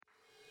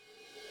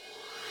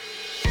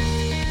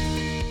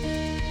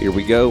Here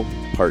we go,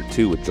 part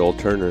 2 with Joel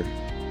Turner.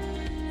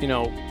 You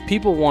know,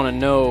 people want to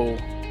know,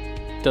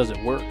 does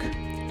it work?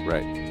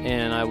 Right.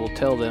 And I will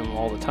tell them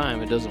all the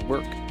time, it doesn't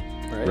work.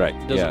 Right.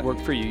 It doesn't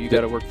work for you. You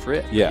got to work for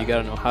it. Yeah. You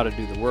got to know how to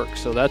do the work.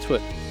 So that's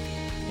what,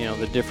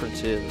 the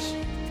difference is.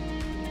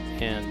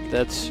 And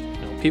that's,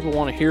 people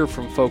want to hear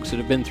from folks that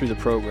have been through the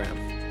program.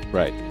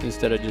 Right.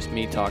 Instead of just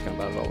me talking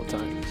about it all the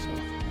time. So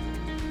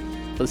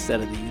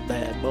instead of these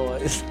bad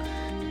boys.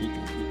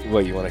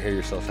 What, you want to hear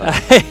yourself out?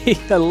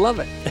 I love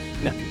it.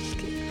 No, I'm just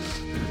kidding.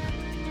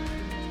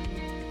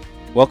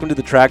 Welcome to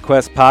the Track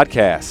Quest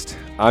podcast.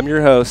 I'm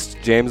your host,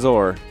 James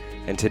Orr,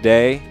 and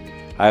today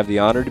I have the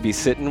honor to be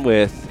sitting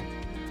with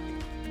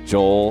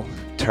Joel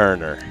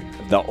Turner,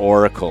 the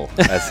Oracle,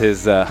 as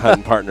his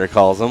hunting partner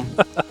calls him.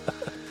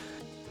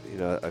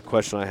 A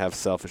question I have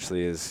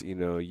selfishly is,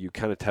 you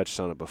kind of touched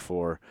on it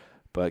before,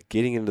 but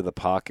getting into the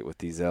pocket with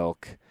these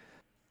elk,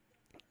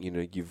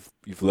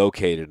 you've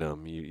located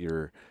them,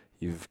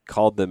 you've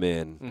called them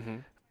in. Mm-hmm.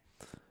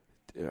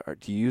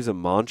 Do you use a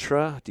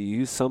mantra? Do you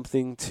use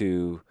something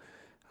to?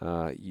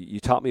 You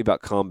taught me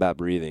about combat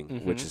breathing,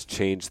 mm-hmm. which has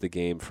changed the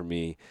game for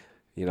me.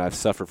 I've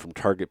suffered from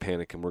target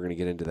panic, and we're going to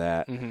get into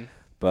that. Mm-hmm.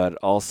 But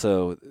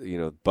also,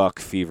 buck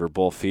fever,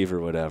 bull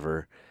fever,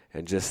 whatever,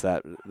 and just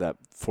that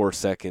 4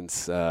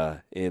 seconds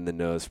in the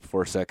nose,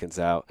 4 seconds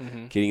out,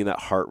 mm-hmm. getting that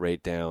heart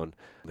rate down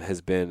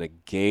has been a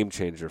game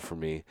changer for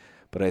me.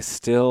 But I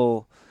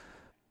still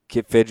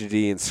get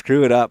fidgety and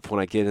screw it up when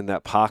I get in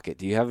that pocket.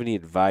 Do you have any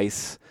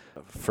advice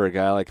for a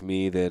guy like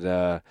me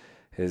that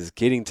is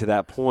getting to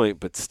that point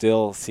but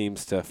still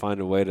seems to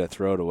find a way to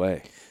throw it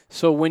away?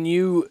 So when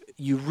you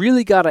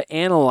really got to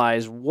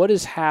analyze what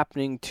is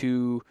happening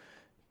to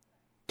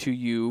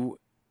you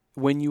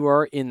when you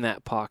are in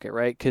that pocket,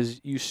 right?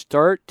 Because you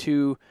start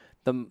to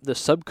the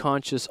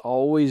subconscious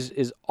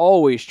is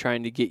always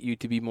trying to get you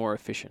to be more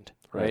efficient.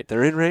 Right.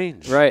 They're in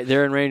range. Right.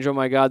 They're in range. Oh,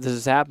 my God, this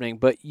is happening.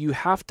 But you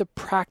have to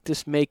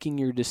practice making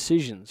your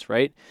decisions,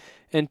 right?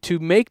 And to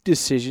make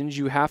decisions,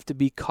 you have to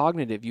be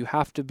cognitive. You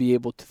have to be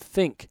able to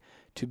think.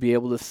 To be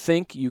able to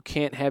think, you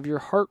can't have your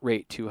heart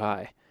rate too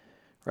high,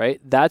 right?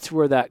 That's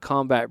where that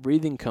combat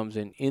breathing comes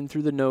in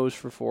through the nose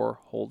for 4,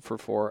 hold for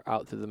 4,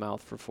 out through the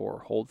mouth for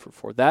 4, hold for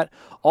 4.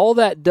 All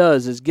that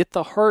does is get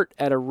the heart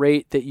at a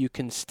rate that you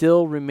can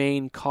still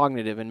remain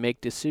cognitive and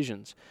make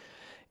decisions.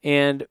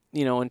 And,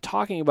 in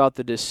talking about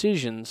the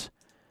decisions,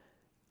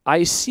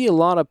 I see a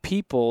lot of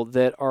people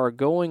that are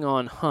going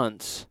on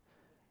hunts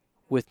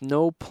with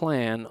no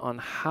plan on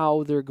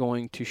how they're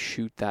going to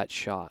shoot that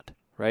shot,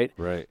 right?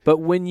 Right. But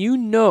when you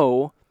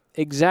know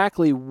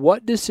exactly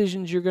what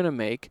decisions you're going to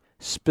make,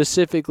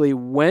 specifically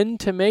when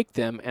to make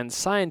them, and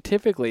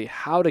scientifically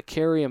how to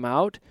carry them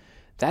out,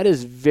 that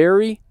is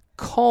very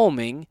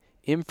calming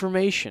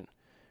information,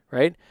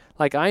 right?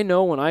 Like I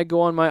know when I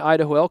go on my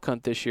Idaho elk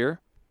hunt this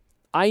year,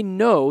 I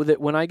know that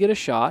when I get a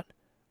shot,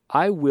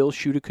 I will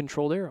shoot a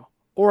controlled arrow,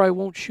 or I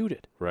won't shoot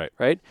it.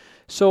 Right?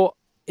 So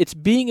it's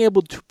being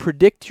able to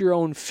predict your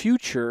own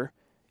future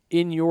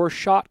in your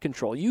shot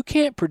control. You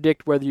can't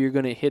predict whether you're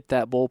going to hit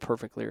that bull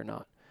perfectly or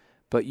not,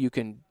 but you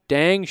can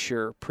dang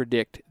sure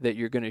predict that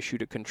you're going to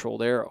shoot a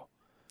controlled arrow.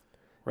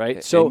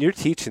 Right? So and you're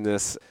teaching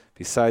this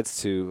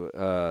besides to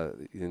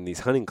in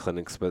these hunting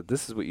clinics, but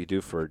this is what you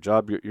do for a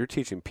job. You're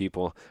teaching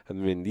people. I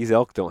mean, these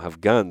elk don't have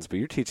guns, but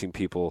you're teaching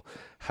people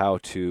how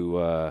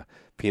to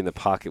be in the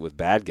pocket with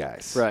bad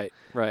guys. Right.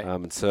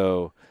 And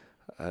so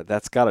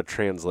that's got to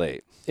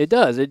translate. It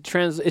does.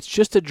 It's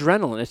just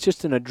adrenaline. It's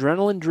just an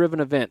adrenaline-driven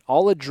event.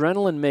 All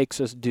adrenaline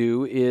makes us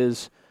do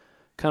is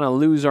kind of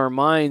lose our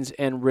minds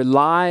and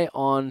rely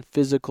on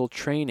physical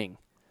training,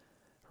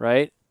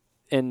 right?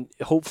 And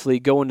hopefully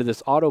go into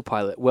this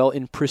autopilot. Well,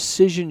 in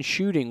precision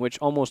shooting, which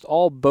almost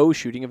all bow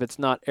shooting, if it's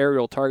not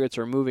aerial targets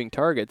or moving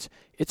targets,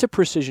 it's a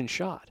precision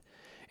shot.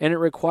 And it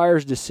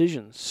requires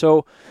decisions.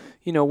 So,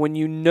 when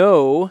you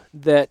know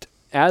that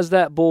as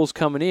that bull's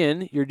coming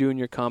in, you're doing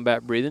your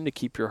combat breathing to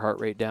keep your heart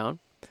rate down.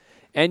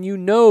 And you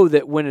know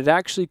that when it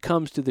actually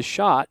comes to the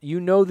shot, you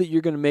know that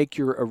you're going to make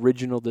your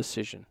original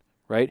decision,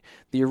 right?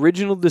 The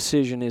original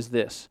decision is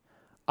this: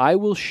 I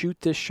will shoot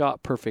this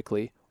shot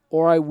perfectly,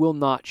 or I will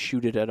not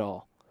shoot it at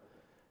all.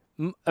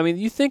 I mean,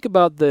 you think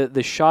about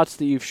the shots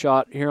that you've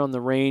shot here on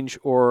the range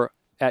or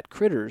at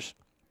critters,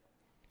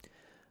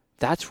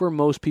 that's where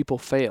most people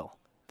fail.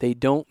 They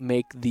don't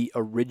make the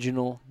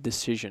original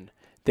decision.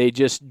 They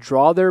just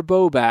draw their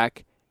bow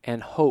back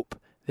and hope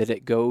that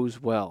it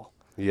goes well.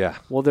 Yeah.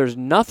 Well, there's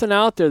nothing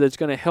out there that's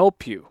going to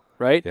help you,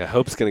 right? Yeah,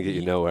 hope's going to get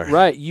you nowhere.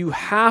 Right. You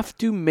have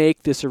to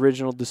make this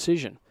original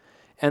decision.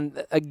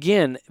 And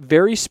again,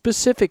 very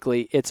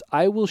specifically, it's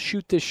I will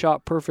shoot this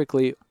shot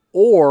perfectly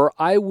or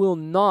I will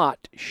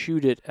not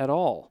shoot it at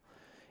all.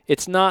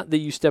 It's not that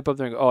you step up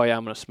there and go, oh, yeah,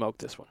 I'm going to smoke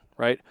this one,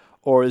 right?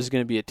 Or this is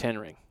going to be a 10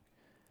 ring.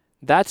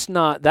 That's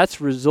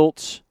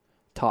results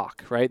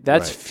talk, right?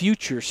 That's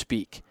future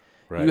speak.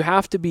 Right. You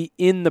have to be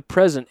in the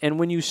present. And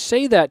when you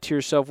say that to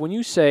yourself, when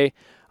you say,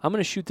 I'm going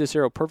to shoot this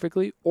arrow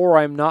perfectly or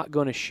I'm not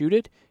going to shoot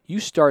it, you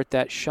start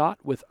that shot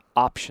with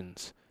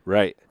options.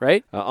 Right.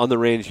 right? On the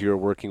range, you were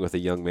working with a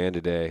young man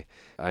today.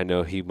 I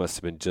know he must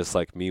have been just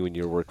like me when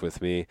you were working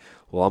with me.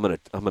 Well, I'm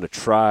gonna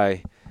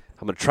try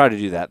to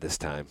do that this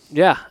time.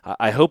 Yeah,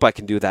 I hope I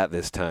can do that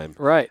this time.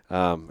 right.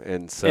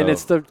 And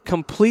it's the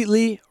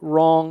completely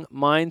wrong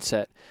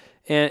mindset.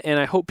 And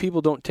I hope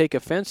people don't take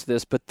offense to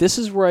this, but this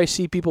is where I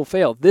see people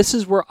fail. This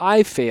is where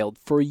I failed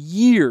for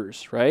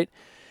years, right?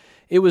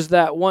 It was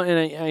that one,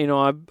 and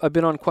I've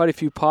been on quite a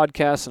few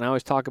podcasts, and I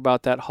always talk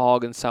about that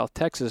hog in South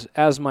Texas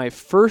as my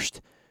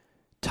first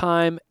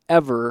time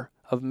ever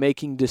of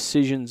making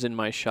decisions in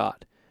my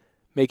shot,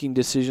 making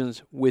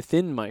decisions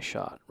within my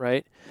shot,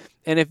 right?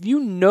 And if you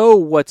know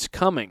what's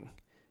coming,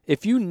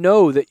 if you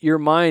know that your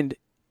mind,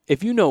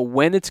 if you know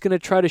when it's going to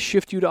try to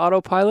shift you to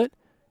autopilot,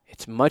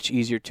 it's much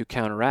easier to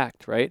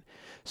counteract, right?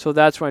 So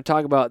that's when I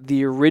talk about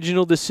the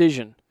original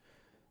decision.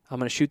 I'm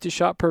going to shoot this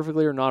shot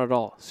perfectly or not at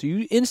all. So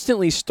you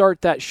instantly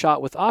start that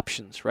shot with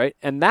options, right?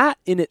 And that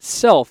in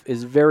itself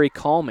is very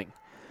calming.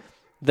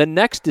 The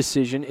next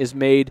decision is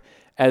made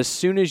as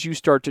soon as you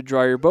start to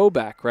draw your bow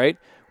back, right?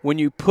 When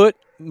you put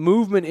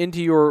movement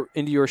into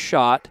your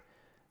shot,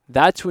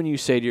 that's when you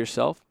say to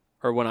yourself,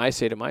 or when I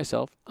say to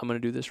myself, I'm going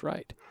to do this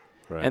right.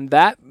 And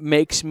that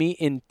makes me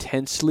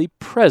intensely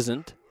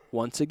present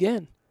once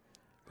again,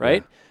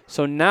 right? Yeah.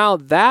 So now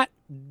that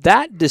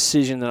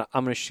decision that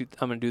I'm going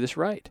to do this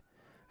right,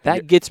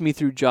 that gets me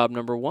through job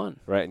number one.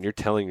 Right, and you're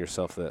telling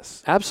yourself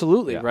this.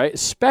 Absolutely, right?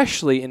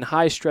 Especially in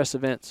high-stress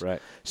events.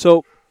 Right.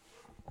 So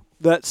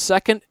the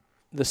second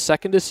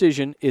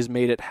decision is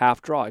made at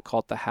half-draw. I call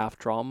it the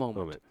half-draw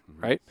moment.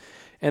 Mm-hmm. Right?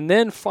 And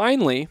then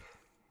finally,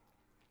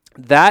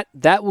 that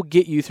will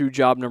get you through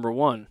job number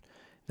one.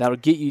 That'll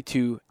get you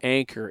to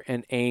anchor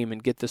and aim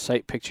and get the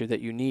sight picture that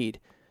you need.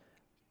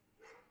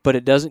 But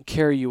it doesn't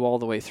carry you all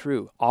the way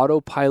through.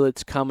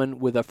 Autopilot's coming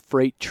with a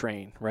freight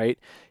train, right?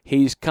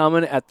 He's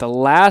coming at the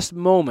last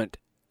moment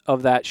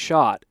of that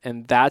shot,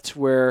 and that's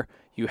where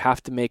you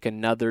have to make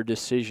another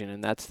decision,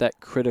 and that's that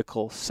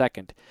critical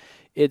second.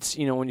 It's,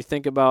 when you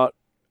think about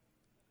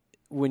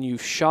when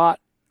you've shot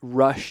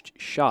rushed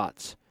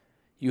shots,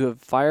 you have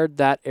fired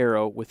that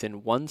arrow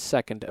within 1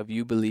 second of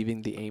you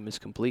believing the aim is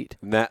complete.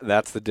 And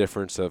that's the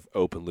difference of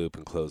open loop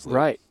and closed loop.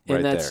 Right.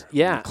 And that's, there.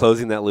 Yeah. And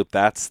closing that loop,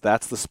 that's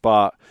the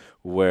spot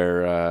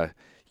where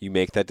you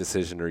make that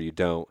decision or you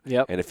don't.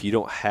 Yep. And if you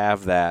don't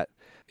have that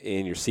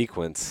in your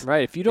sequence,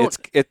 right? If you don't,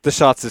 the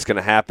shot's just going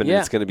to happen. Yeah. And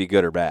it's going to be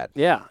good or bad.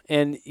 Yeah.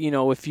 And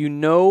if you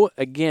know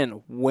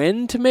again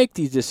when to make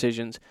these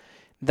decisions,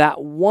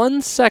 that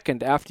 1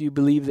 second after you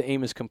believe the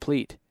aim is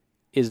complete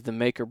is the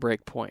make or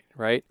break point,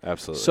 right?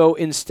 Absolutely. So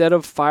instead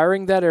of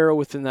firing that arrow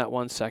within that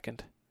 1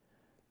 second,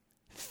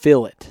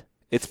 fill it.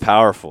 It's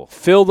powerful.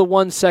 Fill the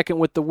 1 second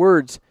with the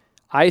words,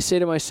 I say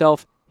to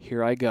myself,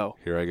 here I go.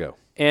 Here I go.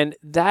 And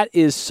that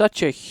is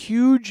such a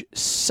huge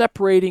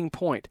separating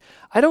point.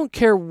 I don't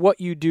care what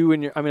you do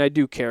I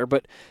do care,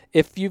 but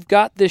if you've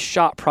got this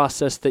shot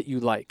process that you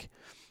like,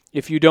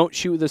 if you don't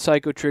shoot with a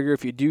psycho trigger,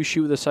 if you do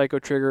shoot with a psycho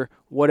trigger,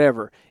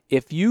 whatever,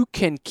 if you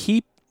can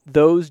keep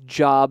those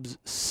jobs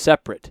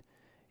separate,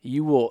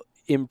 you will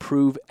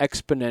improve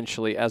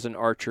exponentially as an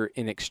archer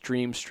in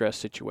extreme stress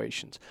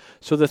situations.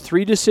 So the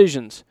three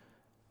decisions,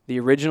 the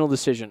original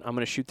decision, I'm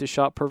going to shoot this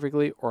shot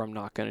perfectly or I'm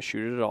not going to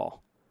shoot it at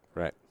all.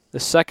 Right. The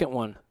second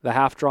one, the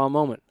half-draw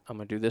moment, I'm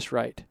going to do this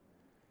right.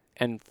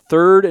 And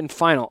third and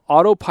final,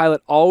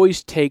 autopilot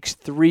always takes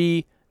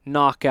 3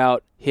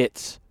 knockout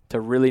hits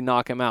to really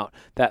knock him out.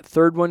 That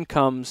third one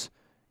comes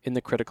in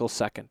the critical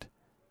second.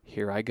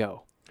 Here I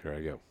go. Here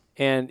I go.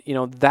 And,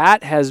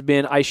 that has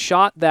been, I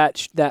shot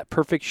that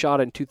perfect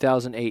shot in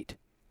 2008.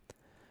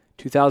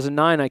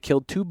 2009, I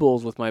killed 2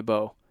 bulls with my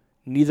bow.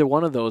 Neither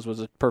one of those was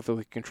a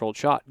perfectly controlled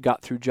shot.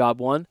 Got through job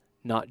 1,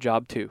 not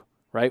job 2,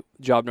 right?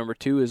 Job number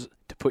 2 is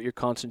to put your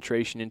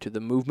concentration into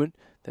the movement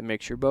that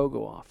makes your bow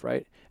go off,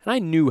 right? And I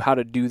knew how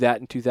to do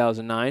that in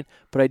 2009,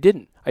 but I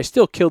didn't. I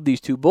still killed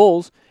these 2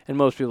 bulls, and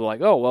most people are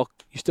like, oh, well,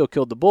 you still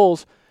killed the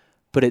bulls.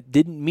 But it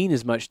didn't mean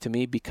as much to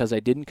me because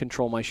I didn't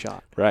control my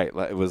shot. Right.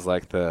 It was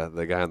like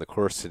the guy on the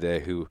course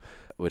today who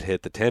would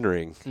hit the 10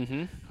 ring.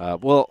 Mm-hmm.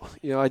 Well,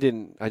 I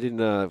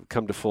didn't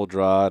come to full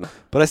draw,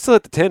 but I still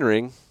hit the 10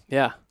 ring.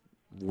 Yeah.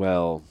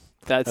 Well,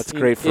 that's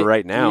great for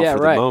right now,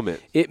 for the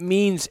moment. It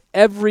means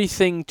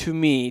everything to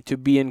me to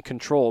be in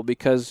control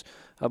because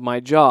of my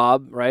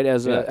job, right?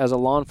 As a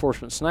law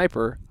enforcement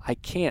sniper, I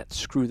can't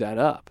screw that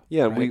up.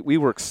 Yeah, right? we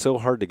work so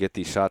hard to get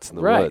these shots in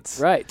the woods.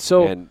 Right.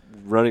 So and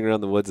running around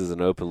the woods as an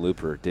open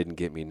looper didn't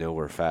get me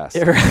nowhere fast.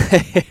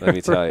 Right. Let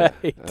me tell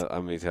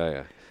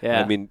you.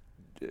 Yeah. I mean,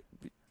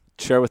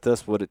 share with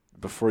us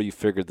before you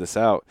figured this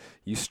out.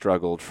 You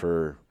struggled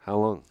for how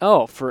long?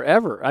 Oh,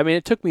 forever. I mean,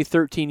 it took me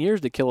 13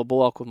 years to kill a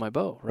bull elk with my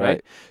bow.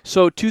 Right.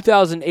 So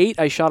 2008,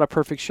 I shot a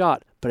perfect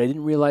shot, but I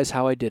didn't realize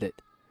how I did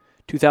it.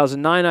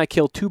 2009, I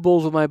killed 2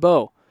 bulls with my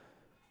bow.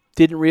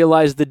 Didn't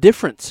realize the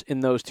difference in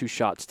those 2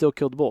 shots. Still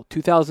killed the bull.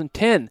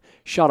 2010,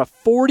 shot a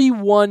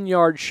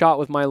 41-yard shot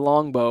with my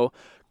longbow,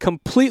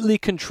 completely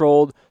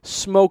controlled,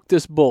 smoked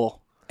this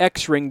bull.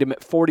 X-ringed him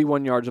at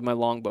 41 yards with my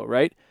longbow,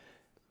 right?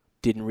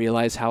 Didn't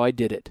realize how I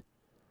did it.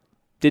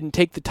 Didn't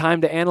take the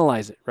time to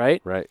analyze it,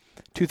 right? Right.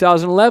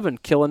 2011,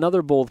 kill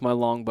another bull with my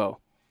longbow.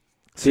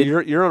 So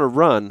you're on a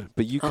run,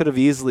 but you could have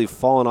easily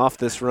fallen off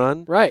this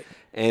run Right.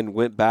 and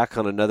went back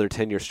on another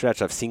 10-year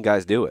stretch. I've seen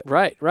guys do it.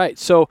 Right.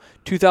 So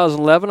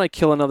 2011, I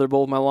kill another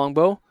bull with my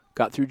longbow.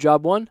 Got through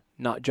job 1,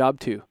 not job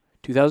 2.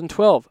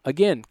 2012,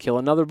 again, kill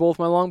another bull with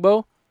my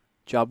longbow.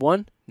 Job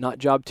 1, not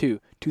job 2.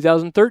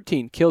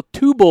 2013, kill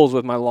 2 bulls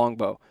with my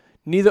longbow.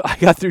 I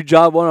got through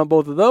job 1 on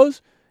both of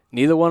those.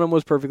 Neither one of them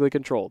was perfectly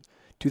controlled.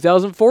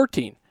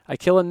 2014, I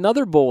kill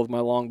another bull with my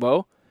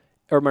longbow,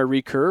 or my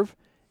recurve,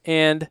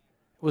 and it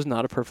was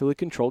not a perfectly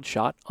controlled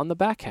shot on the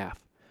back half.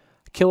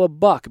 Kill a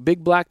buck,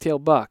 big blacktail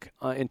buck,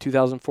 in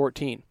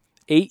 2014.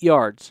 8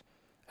 yards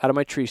out of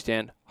my tree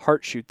stand,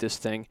 heart shoot this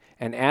thing,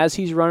 and as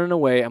he's running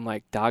away, I'm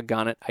like,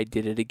 doggone it, I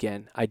did it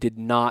again. I did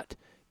not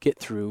get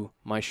through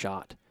my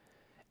shot.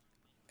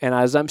 And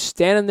as I'm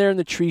standing there in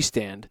the tree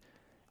stand,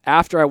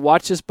 after I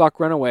watched this buck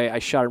run away, I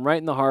shot him right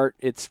in the heart.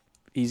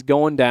 He's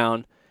going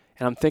down,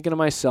 and I'm thinking to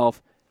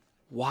myself,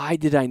 why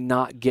did I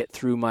not get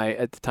through my,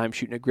 at the time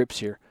shooting at grips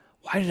here,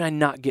 why did I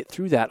not get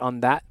through that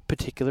on that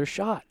particular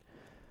shot?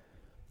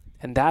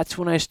 And that's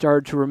when I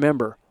started to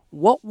remember,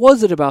 what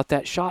was it about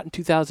that shot in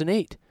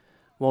 2008?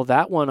 Well,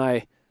 that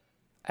one,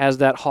 as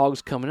that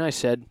hog's coming, I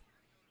said,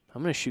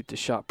 I'm going to shoot this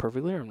shot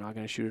perfectly, or I'm not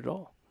going to shoot at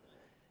all.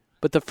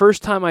 But the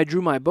first time I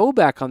drew my bow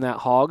back on that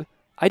hog,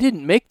 I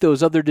didn't make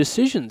those other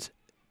decisions.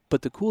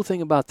 But the cool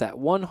thing about that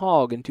one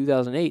hog in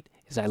 2008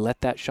 is I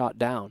let that shot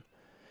down.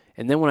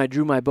 And then when I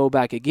drew my bow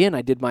back again,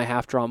 I did my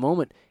half-draw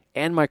moment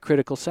and my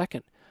critical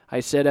second. I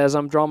said, as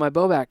I'm drawing my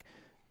bow back,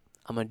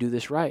 I'm going to do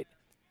this right.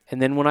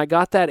 And then when I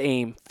got that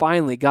aim,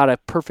 finally got a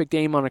perfect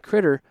aim on a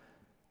critter,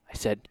 I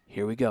said,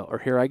 here we go, or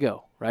here I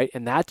go, right?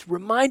 And that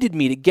reminded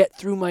me to get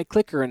through my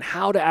clicker and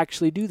how to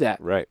actually do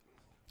that. Right.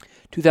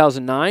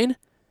 2009,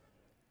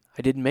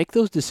 I didn't make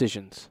those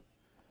decisions.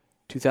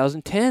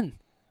 2010,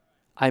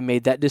 I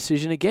made that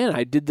decision again.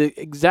 I did the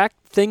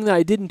exact thing that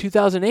I did in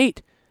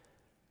 2008.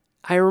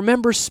 I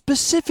remember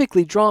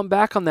specifically drawing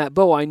back on that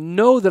bow. I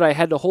know that I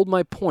had to hold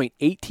my point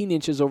 18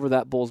 inches over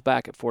that bull's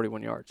back at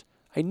 41 yards.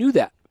 I knew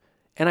that.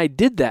 And I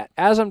did that.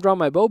 As I'm drawing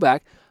my bow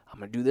back, I'm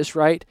going to do this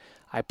right.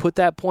 I put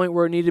that point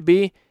where it needed to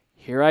be.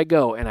 Here I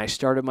go. And I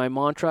started my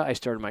mantra. I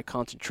started my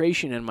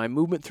concentration and my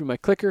movement through my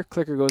clicker.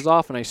 Clicker goes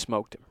off and I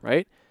smoked him,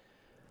 right?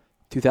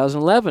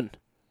 2011,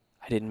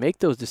 I didn't make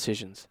those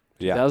decisions.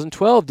 Yeah.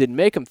 2012, didn't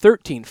make them.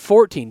 13,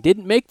 14,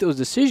 didn't make those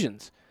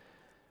decisions.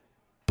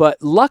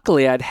 But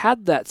luckily, I'd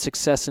had that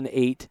success in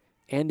 8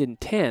 and in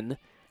 10,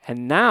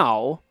 and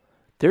now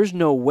there's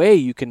no way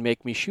you can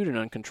make me shoot an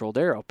uncontrolled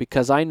arrow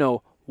because I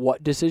know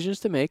what decisions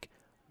to make,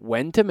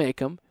 when to make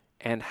them,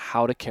 and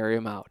how to carry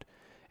them out.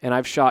 And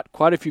I've shot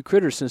quite a few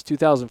critters since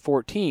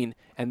 2014,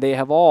 and they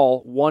have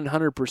all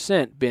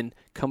 100% been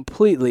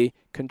completely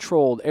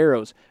controlled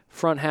arrows,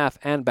 front half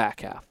and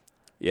back half.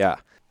 Yeah.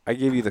 I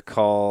gave you the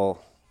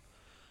call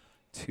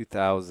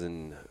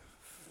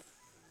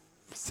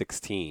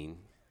 2016.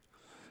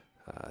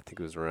 I think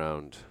it was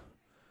around,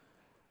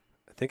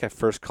 I think I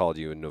first called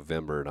you in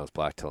November, and I was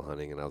blacktail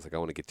hunting, and I was like, I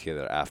want to get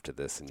together after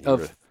this. And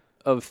you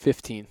Of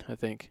 15, I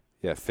think.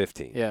 Yeah,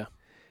 15. Yeah.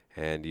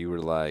 And you were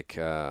like,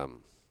 yeah,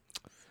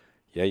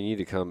 you need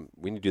to come.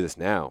 We need to do this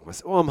now. I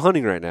said, I'm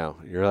hunting right now.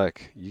 You're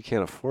like, you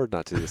can't afford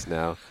not to do this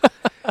now.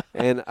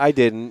 And I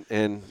didn't,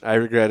 and I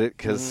regret it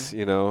because,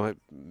 I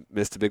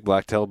missed a big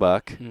blacktail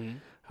buck.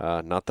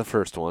 Mm-hmm. Not the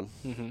first one.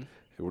 Mm-hmm.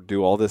 It would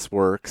do all this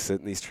work, sit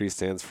in these tree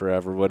stands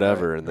forever,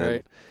 whatever. Right, and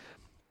then,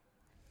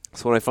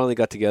 so when I finally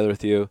got together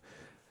with you,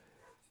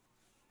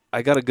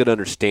 I got a good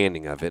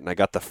understanding of it, and I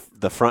got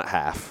the front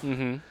half.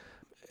 Mm-hmm.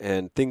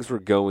 And things were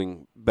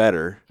going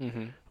better.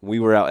 Mm-hmm. We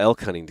were out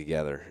elk hunting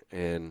together,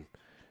 and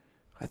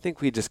I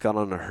think we just got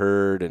on a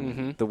herd,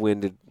 and the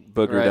wind had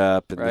boogered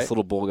up, and this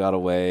little bull got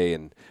away,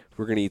 and we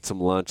were going to eat some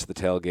lunch at the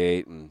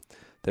tailgate, and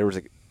there was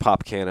a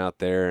pop can out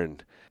there,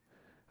 and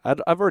I've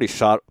already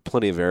shot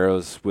plenty of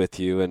arrows with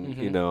you,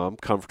 and I'm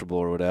comfortable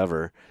or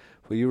whatever.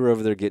 Well, you were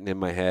over there getting in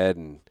my head,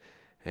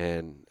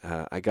 and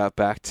I got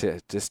back to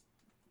just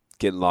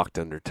getting locked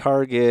under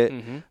target.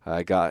 Mm-hmm.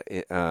 I got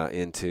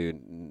into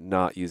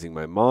not using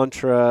my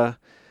mantra,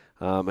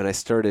 and I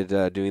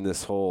started doing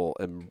this whole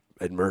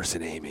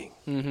immersion aiming.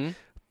 Mm-hmm.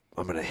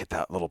 I'm going to hit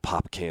that little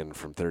pop can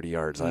from 30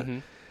 yards.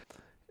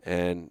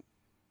 And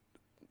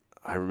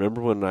I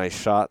remember when I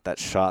shot that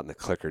shot and the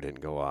clicker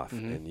didn't go off,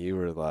 and you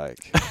were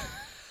like,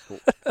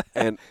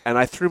 and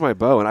I threw my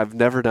bow, and I've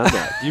never done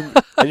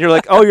that. And you're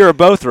like, oh, you're a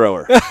bow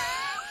thrower.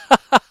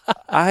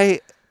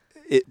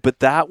 But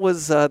that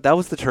was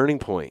the turning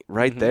point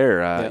right there.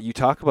 Yep. You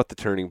talk about the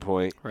turning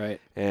point, right?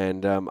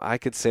 And I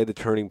could say the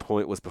turning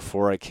point was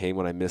before I came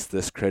when I missed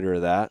this critter or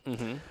that.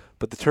 Mm-hmm.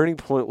 But the turning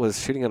point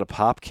was shooting on a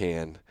pop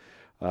can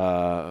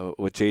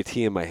with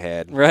JT in my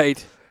head.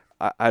 Right.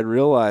 I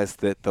realized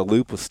that the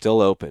loop was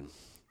still open,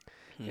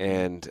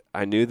 and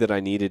I knew that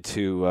I needed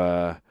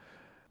to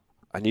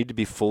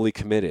be fully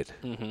committed.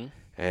 Mm-hmm.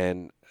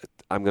 And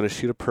I'm going to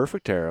shoot a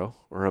perfect arrow,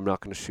 or I'm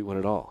not going to shoot one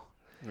at all.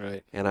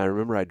 Right. And I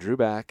remember I drew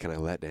back and I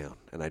let down,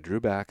 and I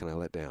drew back and I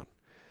let down.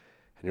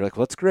 And you're like,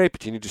 well, that's great,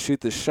 but you need to shoot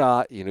this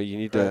shot. You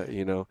need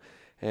to,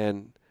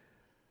 and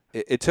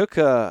it took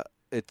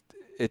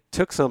it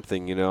took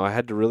something. I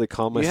had to really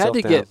calm myself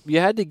down. You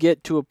had to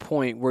get to a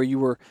point where you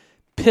were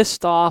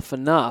pissed off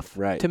enough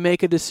to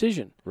make a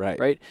decision.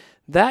 Right.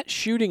 That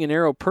shooting an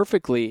arrow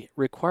perfectly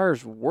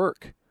requires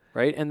work.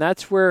 Right. And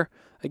that's where,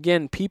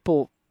 again,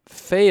 people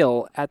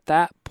fail at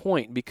that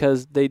point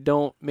because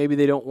maybe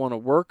they don't want to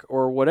work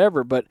or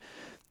whatever. But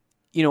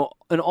in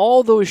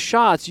all those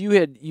shots, you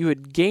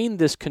had gained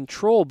this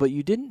control, but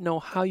you didn't know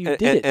how you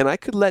did it. And I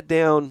could let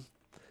down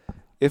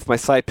if my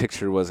sight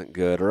picture wasn't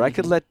good, or I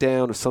could let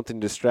down if something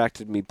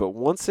distracted me. But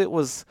once it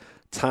was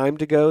time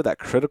to go, that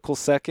critical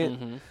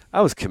second,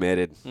 I was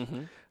committed.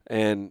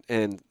 And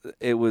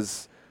it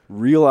was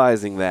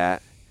realizing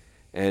that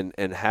and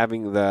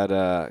having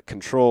that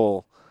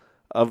control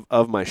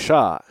of my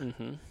shot.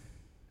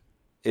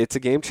 It's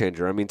a game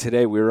changer. I mean,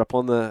 today we were up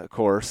on the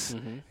course,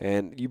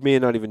 and you may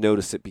not even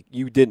notice it.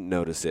 You didn't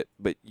notice it,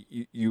 but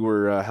you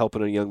were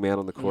helping a young man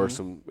on the course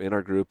in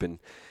our group, and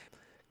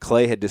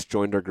Clay had just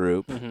joined our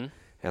group.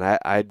 And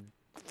I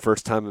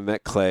first time I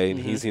met Clay, and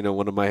he's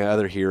one of my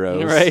other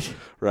heroes.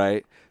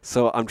 Right.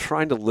 So I'm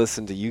trying to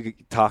listen to you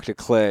talk to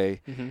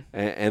Clay,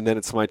 and then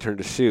it's my turn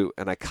to shoot.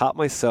 And I caught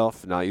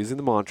myself not using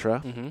the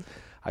mantra.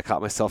 I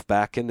caught myself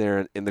back in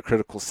there in the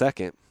critical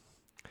second,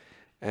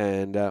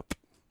 and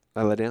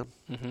I let down.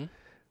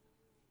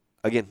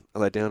 Again, I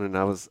let down, and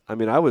I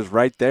was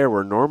right there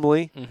where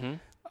normally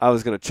I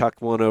was going to chuck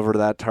one over to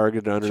that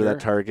target and under that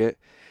target.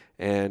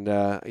 And,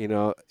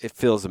 it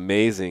feels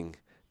amazing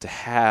to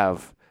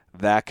have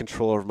that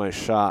control over my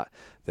shot,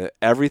 that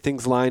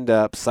everything's lined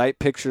up, sight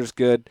picture's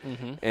good,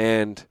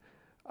 and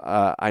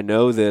I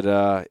know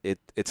that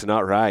it's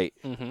not right,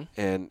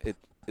 and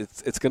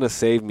it's going to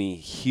save me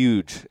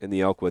huge in the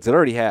Elkwoods. It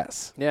already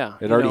has. Yeah.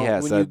 It already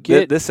has.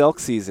 This elk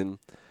season,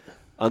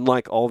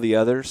 unlike all the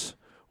others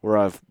where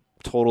I've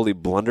totally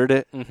blundered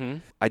it,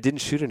 I didn't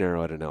shoot an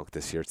arrow at an elk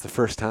this year. It's the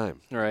first time.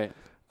 Right.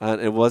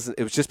 And it was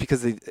just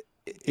because you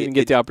didn't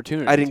get the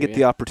opportunity. I didn't get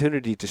the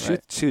opportunity to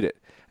shoot it.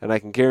 And I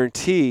can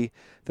guarantee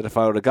that if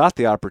I would have got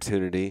the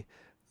opportunity,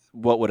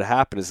 what would have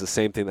happened is the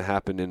same thing that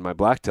happened in my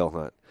blacktail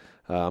hunt.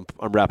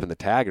 I'm wrapping the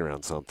tag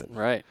around something.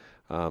 Right.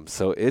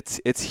 So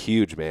it's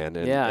huge, man.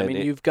 And,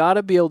 you've got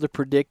to be able to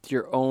predict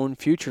your own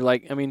future.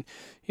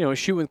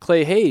 Shooting with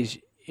Clay Hayes,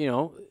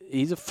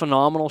 he's a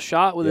phenomenal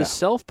shot with his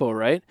self-bow,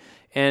 right?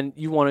 And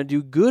you want to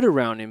do good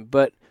around him,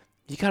 but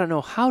you got to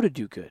know how to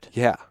do good.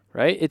 Yeah.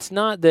 Right? It's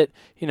not that,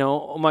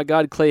 oh my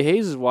God, Clay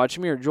Hayes is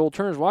watching me or Joel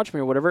Turner's watching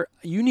me or whatever.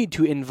 You need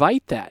to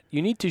invite that.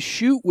 You need to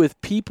shoot with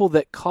people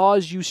that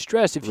cause you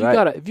stress. If you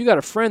got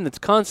a friend that's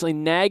constantly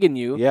nagging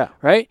you,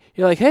 right?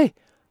 You're like, hey,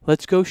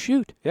 let's go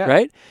shoot. Yeah.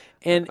 Right?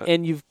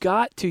 And you've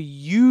got to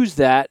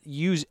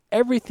use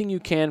everything you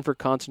can for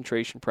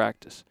concentration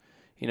practice.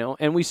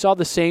 And we saw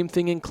the same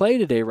thing in Clay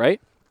today, right?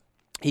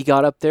 He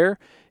got up there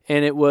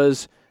and it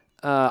was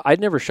I'd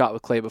never shot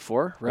with Clay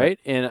before, right?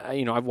 And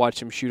I've watched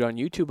him shoot on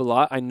YouTube a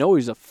lot. I know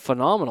he's a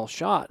phenomenal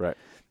shot. Right.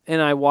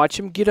 And I watch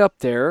him get up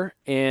there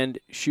and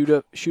shoot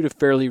a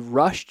fairly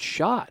rushed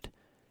shot.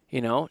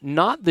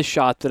 Not the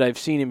shot that I've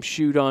seen him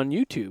shoot on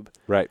YouTube.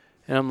 Right.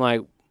 And I'm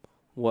like,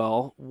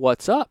 well,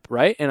 what's up,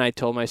 right? And I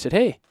told him, I said,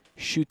 hey,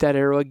 shoot that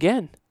arrow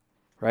again,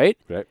 right?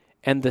 Right.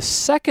 And the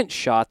second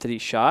shot that he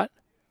shot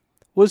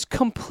was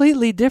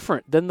completely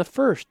different than the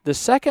first. The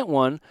second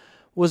one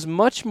was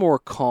much more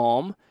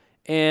calm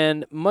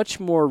and much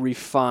more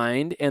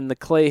refined, and the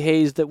Clay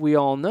Hayes that we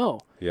all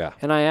know. Yeah.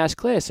 And I asked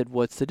Clay, I said,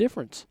 what's the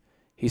difference?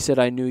 He said,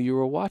 I knew you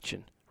were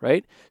watching,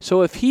 right?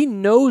 So if he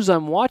knows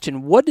I'm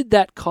watching, what did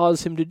that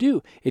cause him to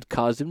do? It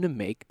caused him to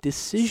make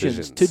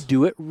decisions to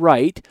do it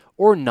right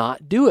or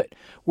not do it.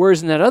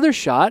 Whereas in that other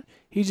shot,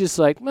 he's just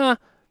like,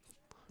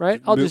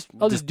 right? I'll just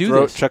do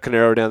this. Chuck an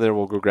arrow down there,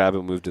 we'll go grab it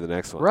and move to the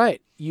next one.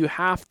 Right. You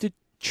have to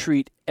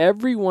treat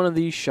every one of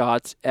these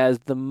shots as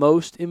the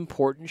most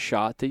important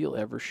shot that you'll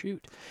ever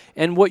shoot.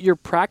 And what you're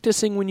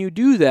practicing when you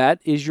do that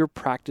is you're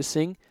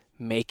practicing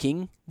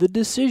making the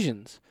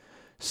decisions.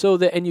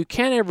 And you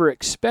can't ever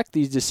expect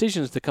these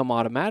decisions to come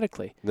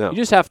automatically. No. You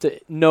just have to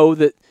know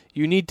that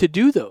you need to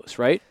do those,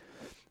 right?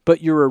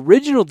 But your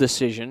original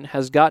decision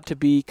has got to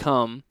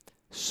become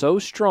so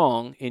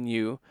strong in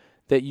you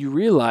that you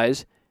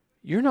realize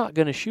you're not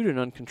going to shoot an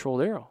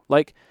uncontrolled arrow.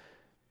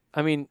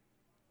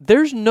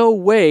 There's no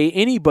way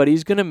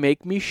anybody's going to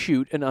make me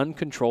shoot an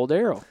uncontrolled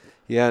arrow.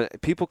 Yeah,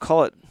 people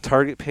call it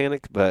target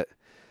panic, but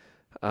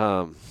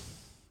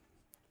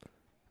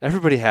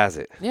everybody has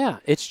it. Yeah,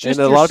 it's just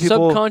your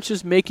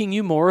subconscious making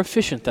you more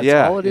efficient.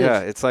 That's all it is.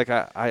 Yeah, it's like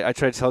I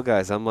try to tell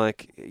guys, I'm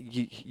like,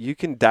 you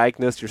can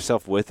diagnose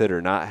yourself with it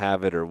or not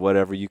have it or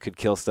whatever. You could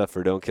kill stuff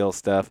or don't kill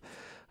stuff.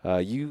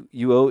 You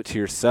owe it to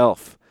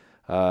yourself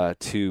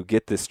to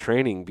get this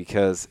training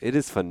because it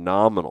is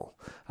phenomenal.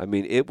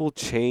 It will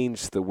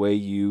change the way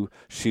you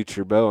shoot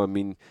your bow.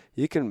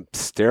 You can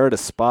stare at a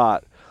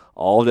spot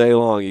all day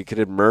long. You could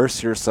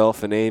immerse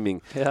yourself in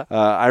aiming. Yeah.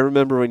 I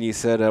remember when you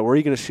said, where are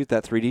you going to shoot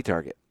that 3D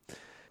target?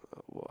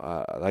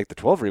 Like the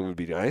 12 ring would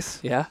be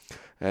nice. Yeah.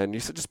 And you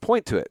said, just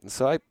point to it. And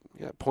so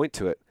point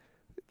to it.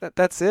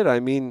 That's it. I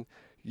mean,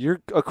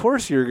 of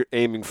course you're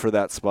aiming for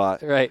that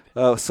spot. Right.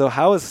 So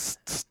how is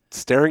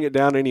staring it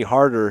down any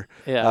harder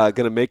going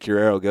to make your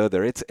arrow go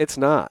there? It's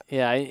not.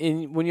 Yeah,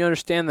 and when you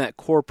understand that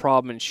core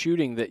problem in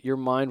shooting, that your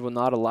mind will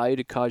not allow you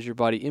to cause your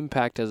body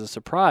impact as a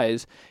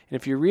surprise, and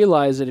if you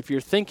realize that if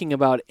you're thinking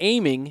about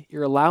aiming,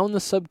 you're allowing the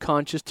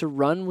subconscious to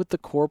run with the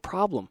core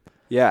problem.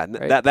 Yeah,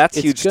 right? that's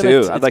huge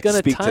too. I'd like to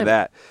speak to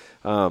that.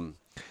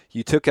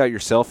 You took out your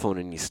cell phone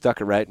and you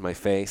stuck it right in my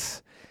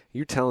face.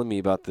 You're telling me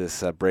about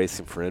this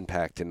bracing for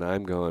impact, and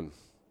I'm going,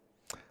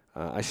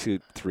 I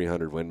shoot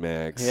 300 Win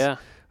Mags. Yeah.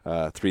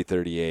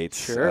 338s,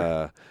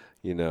 sure.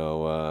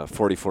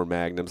 44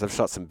 Magnums. I've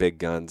shot some big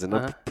guns, and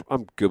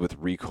I'm good with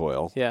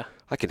recoil. Yeah.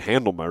 I can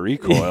handle my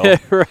recoil. Yeah,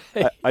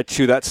 right. I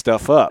chew that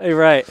stuff up.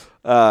 Right.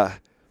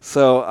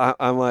 So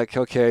I'm like,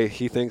 okay,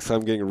 he thinks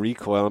I'm getting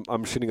recoil.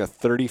 I'm shooting a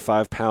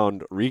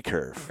 35-pound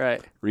recurve.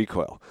 Right.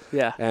 Recoil.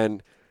 Yeah.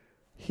 And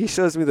he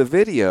shows me the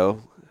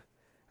video.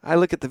 I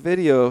look at the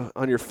video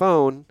on your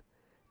phone,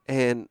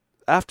 and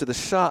after the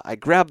shot, I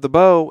grab the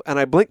bow, and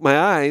I blink my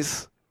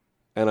eyes,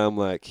 and I'm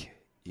like,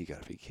 you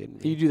gotta be kidding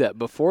me. You do that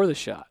before the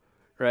shot,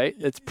 right?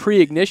 It's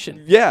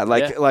pre-ignition. Yeah,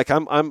 like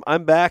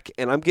I'm back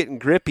and I'm getting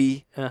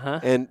grippy,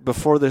 and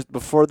before the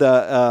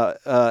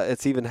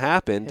it's even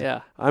happened,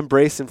 I'm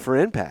bracing for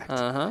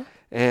impact,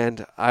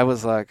 and I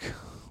was like,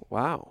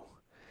 wow,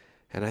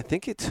 and I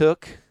think it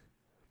took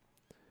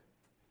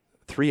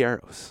 3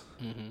 arrows.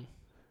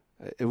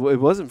 It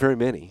wasn't very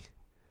many,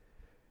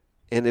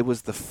 and it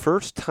was the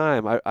first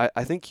time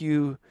I think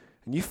you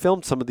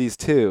filmed some of these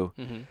too.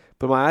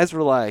 But my eyes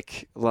were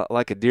like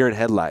a deer in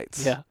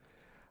headlights. Yeah.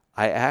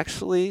 I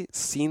actually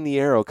seen the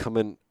arrow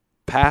coming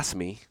past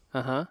me.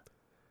 And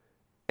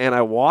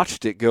I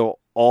watched it go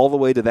all the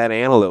way to that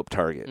antelope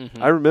target.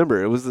 I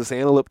remember it was this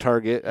antelope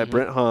target at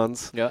Brent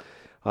Hahn's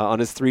on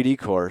his 3D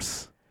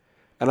course.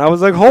 And I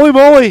was like, holy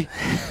moly,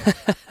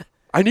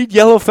 I need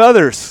yellow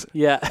feathers.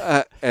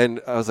 Yeah.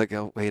 And I was like,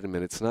 oh, wait a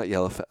minute, it's not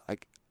yellow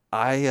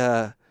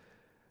feathers.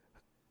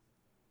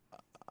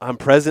 I'm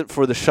present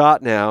for the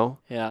shot now.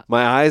 Yeah.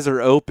 My eyes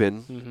are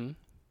open.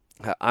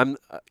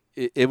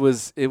 It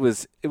was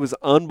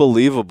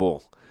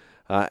unbelievable.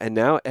 And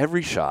now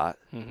every shot,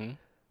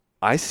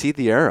 I see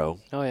the arrow.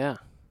 Oh yeah.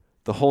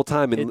 The whole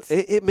time, and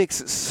it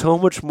makes it so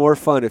much more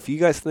fun. If you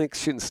guys think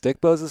shooting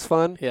stick bows is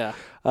fun,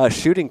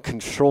 shooting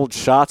controlled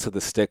shots with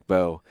a stick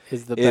bow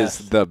is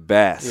the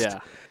best.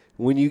 Yeah.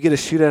 When you get to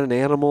shoot at an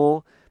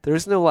animal,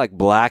 there's no like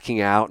blacking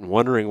out and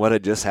wondering what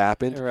had just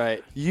happened.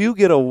 Right. You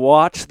get to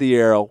watch the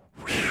arrow.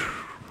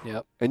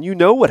 Yep. And you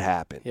know what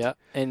happened. Yep.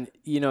 And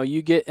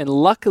you get, and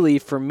luckily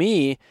for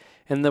me,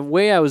 and the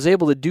way I was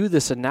able to do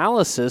this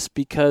analysis,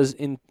 because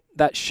in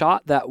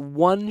that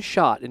one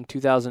shot in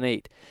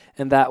 2008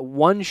 and that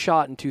one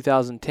shot in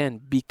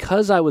 2010,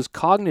 because I was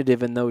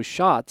cognitive in those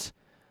shots,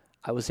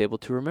 I was able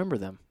to remember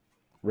them.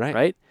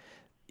 Right?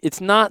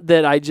 It's not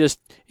that I just,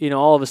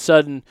 all of a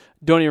sudden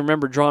don't even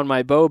remember drawing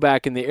my bow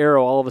back and the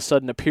arrow all of a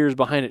sudden appears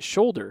behind its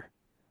shoulder.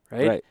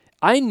 Right?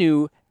 I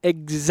knew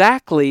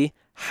exactly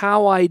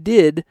how I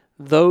did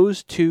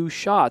those 2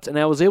 shots, and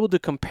I was able to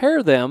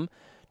compare them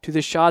to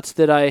the shots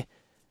that I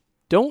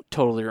don't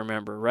totally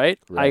remember, right?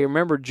 I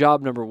remember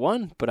job number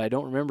 1, but I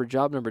don't remember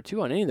job number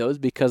 2 on any of those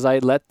because I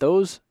left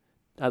those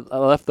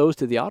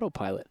to the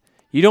autopilot.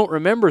 You don't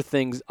remember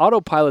things.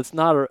 Autopilot's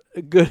not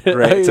a good.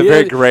 Right, it's a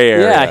very gray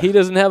area. Yeah, he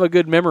doesn't have a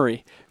good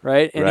memory,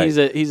 right? And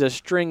he's a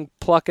string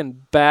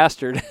plucking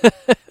bastard.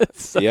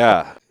 So.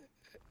 Yeah,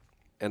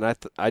 and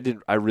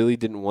I really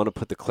didn't want to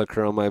put the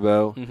clicker on my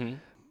bow.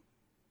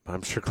 But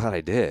I'm sure glad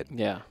I did.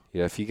 Yeah.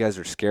 If you guys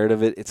are scared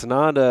of it, it's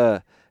not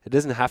it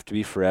doesn't have to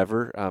be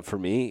forever. For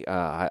me,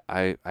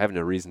 I have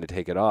no reason to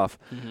take it off.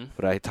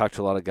 But I talk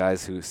to a lot of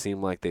guys who seem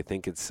like they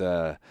think it's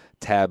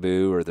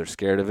taboo or they're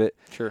scared of it.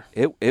 Sure.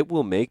 It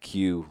will make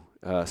you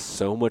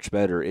so much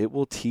better. It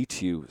will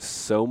teach you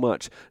so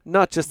much.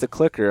 Not just the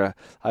clicker.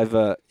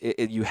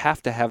 You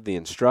have to have the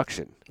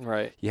instruction.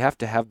 Right. You have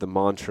to have the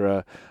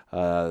mantra.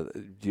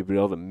 You'll be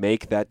able to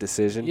make that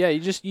decision. Yeah,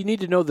 you need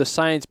to know the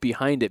science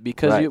behind it,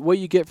 because what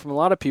you get from a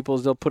lot of people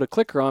is they'll put a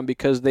clicker on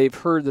because they've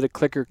heard that a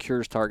clicker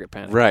cures target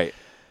panic. Right.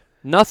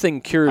 Nothing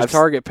cures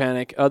target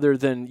panic other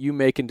than you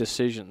making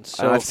decisions.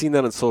 So I've seen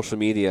that on social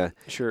media.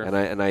 Sure.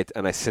 And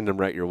I send them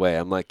right your way.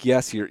 I'm like,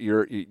 yes,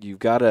 you've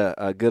got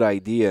a good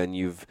idea and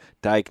you've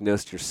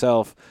diagnosed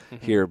yourself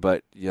here,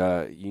 but you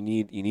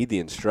need the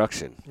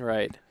instruction.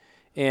 Right.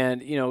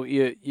 And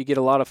you get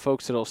a lot of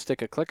folks that'll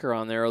stick a clicker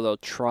on there, or they'll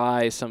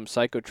try some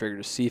psycho trigger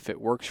to see if it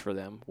works for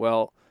them.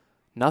 Well,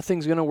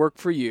 nothing's going to work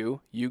for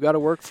you. You got to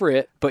work for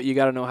it, but you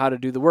got to know how to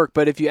do the work.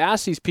 But if you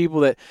ask these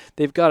people that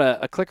they've got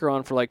a clicker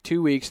on for like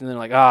 2 weeks and then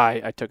like,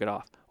 I took it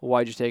off. Well,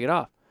 why'd you take it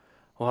off?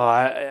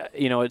 Well,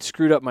 it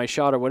screwed up my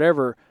shot or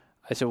whatever.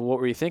 I said, well, what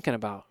were you thinking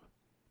about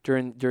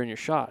during your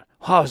shot?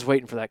 Well, I was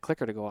waiting for that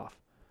clicker to go off.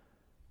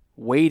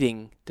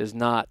 Waiting does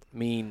not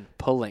mean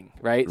pulling,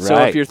 right? So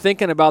if you're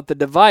thinking about the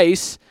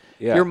device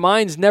Yeah. Your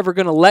mind's never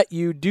going to let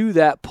you do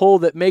that pull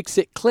that makes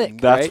it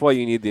click. That's right? why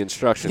you need the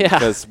instruction. Yeah.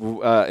 Because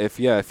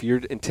if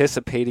you're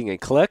anticipating a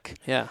click,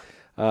 Yeah.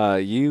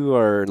 You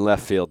are in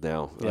left field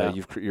now. Yeah.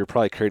 You're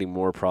probably creating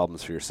more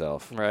problems for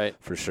yourself. Right.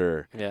 For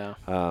sure. Yeah.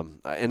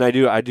 And I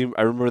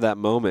remember that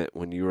moment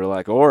when you were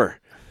like, "Or,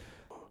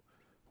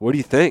 what do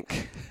you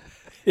think?"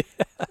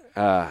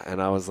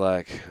 And I was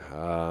like,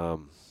 "I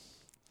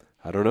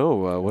don't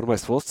know. What am I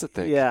supposed to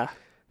think?" Yeah.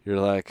 You're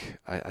like,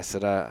 I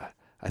said, I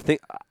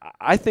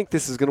think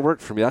this is going to work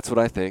for me. That's what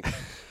I think.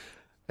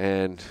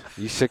 And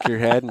you shook your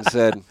head and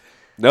said,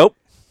 "Nope.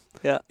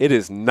 Yeah. It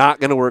is not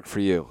going to work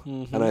for you."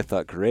 Mm-hmm. And I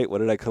thought, great, what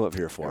did I come up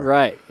here for?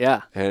 Right.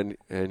 Yeah. And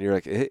you're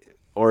like,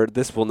 or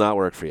this will not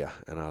work for you.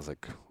 And I was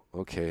like,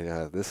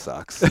 okay, this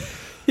sucks.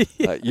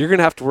 You're going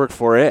to have to work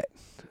for it.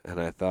 And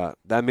I thought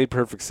that made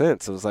perfect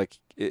sense. It was like,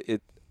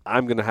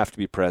 I'm going to have to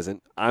be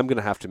present. I'm going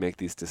to have to make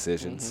these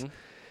decisions. Mm-hmm.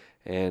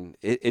 And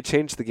it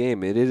changed the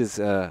game. It is,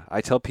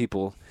 I tell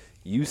people,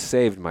 you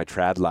saved my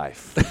trad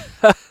life.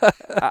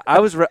 I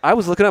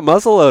was looking at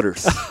muzzle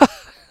loaders.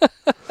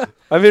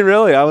 I mean,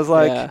 really, I was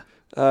like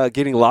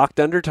getting locked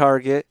under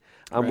target.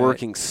 I'm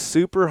working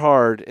super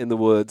hard in the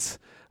woods.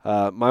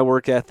 My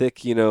work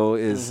ethic,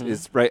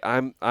 is right.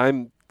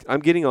 I'm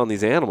getting on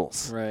these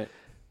animals, right,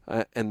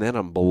 and then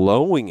I'm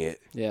blowing it.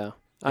 Yeah,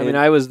 I mean,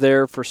 I was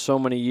there for so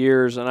many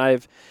years, and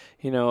I've,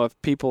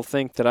 if people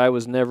think that I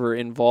was never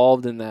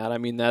involved in that, I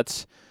mean,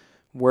 that's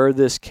where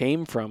this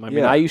came from. I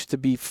mean, I used to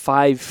be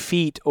 5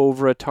 feet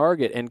over a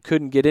target and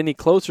couldn't get any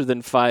closer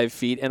than 5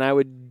 feet, and I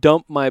would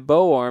dump my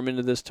bow arm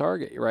into this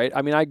target, right?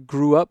 I mean, I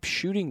grew up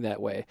shooting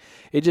that way.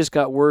 It just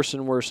got worse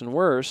and worse and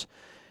worse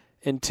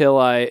until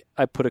I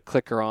put a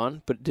clicker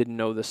on, but didn't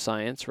know the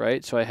science,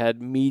 right? So I had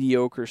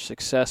mediocre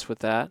success with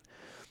that.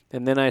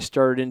 And then I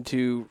started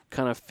into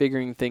kind of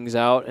figuring things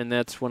out, and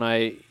that's when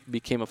I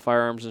became a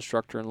firearms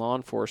instructor in law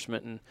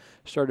enforcement and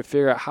started to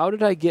figure out how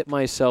did I get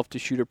myself to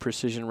shoot a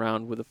precision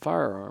round with a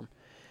firearm.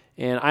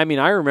 And, I mean,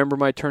 I remember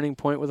my turning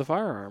point with a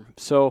firearm.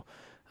 So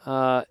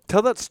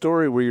tell that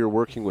story where you're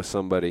working with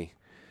somebody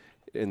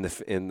in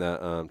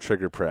the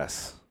trigger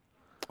press.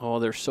 Oh,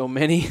 there's so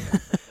many.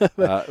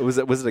 Was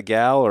it a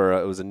gal or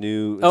it was a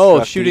new instructee?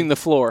 Oh, shooting the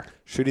floor.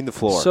 Shooting the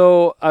floor.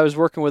 So I was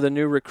working with a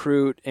new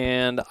recruit,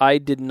 and I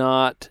did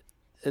not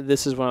 –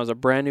 this is when I was a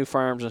brand new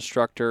firearms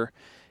instructor,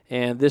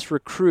 and this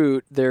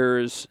recruit,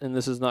 and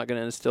this is not going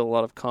to instill a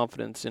lot of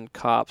confidence in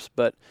cops,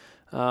 but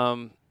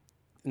in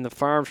the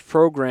firearms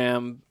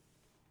program,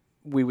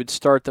 we would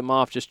start them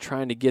off just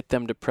trying to get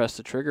them to press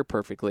the trigger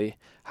perfectly.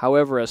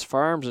 However, as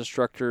firearms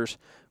instructors,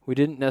 we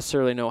didn't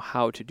necessarily know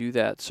how to do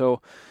that.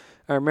 So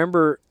I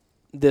remember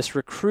this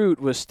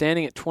recruit was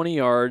standing at 20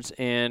 yards,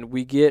 and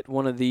we get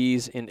one of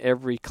these in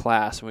every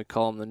class, and we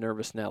call him the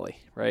Nervous Nelly,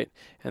 right?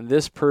 And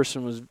this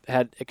person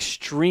had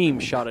extreme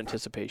shot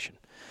anticipation.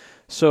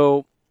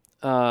 So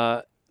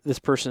this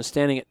person is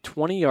standing at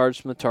 20 yards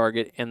from the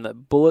target, and the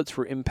bullets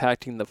were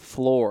impacting the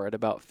floor at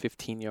about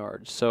 15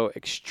 yards. So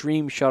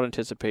extreme shot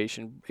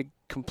anticipation,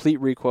 complete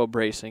recoil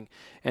bracing,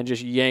 and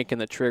just yanking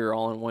the trigger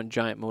all in one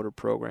giant motor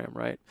program,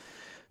 right?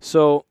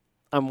 So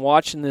I'm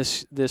watching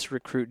this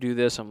recruit do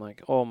this. I'm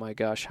like, oh my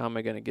gosh, how am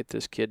I going to get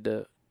this kid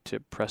to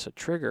press a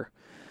trigger?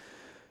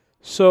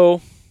 So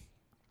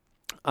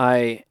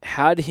I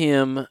had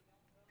him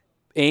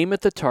aim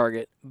at the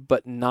target,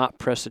 but not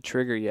press the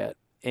trigger yet.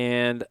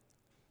 And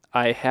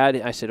I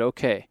said,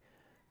 okay,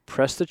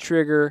 press the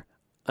trigger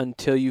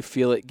until you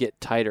feel it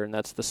get tighter. And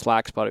that's the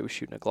slack spot he was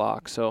shooting a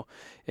Glock. So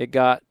it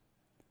got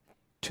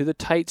to the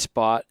tight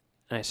spot,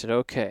 and I said,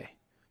 okay,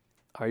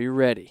 are you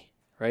ready?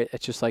 Right?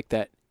 It's just like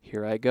that.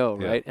 Here I go,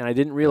 right? And I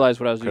didn't realize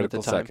what I was doing at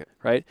the time,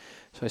 right?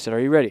 So I said, are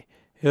you ready?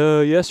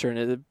 Yes, sir.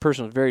 And the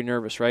person was very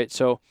nervous, right?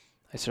 So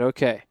I said,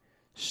 okay,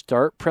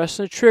 start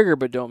pressing the trigger,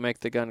 but don't make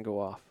the gun go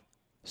off.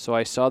 So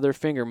I saw their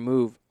finger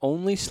move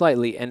only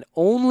slightly, and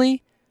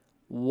only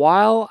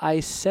while I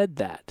said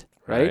that,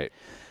 right?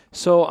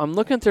 So I'm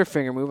looking at their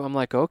finger move. I'm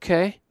like,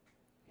 okay,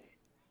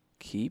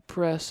 keep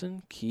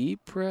pressing,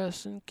 keep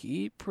pressing,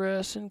 keep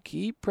pressing,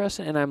 keep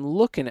pressing. And I'm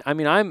looking,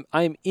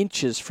 I'm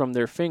inches from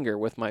their finger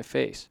with my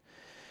face.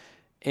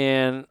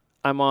 And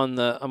I'm on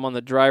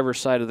the driver's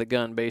side of the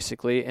gun,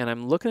 basically, and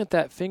I'm looking at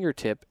that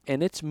fingertip,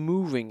 and it's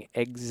moving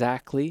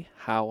exactly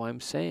how I'm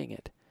saying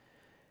it.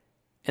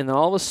 And then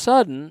all of a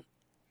sudden,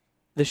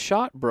 the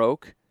shot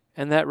broke,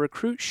 and that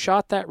recruit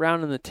shot that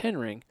round in the 10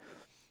 ring,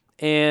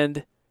 and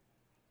it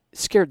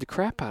scared the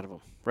crap out of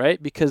them,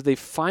 right? Because they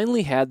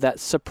finally had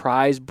that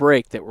surprise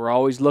break that we're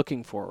always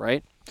looking for,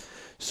 right?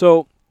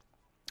 So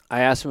I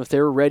asked them if they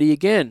were ready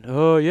again.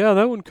 Oh, yeah,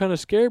 that one kind of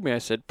scared me. I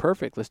said,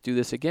 perfect, let's do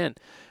this again.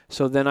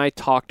 So then I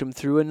talked him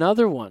through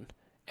another one,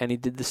 and he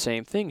did the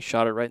same thing,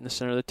 shot it right in the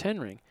center of the 10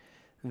 ring.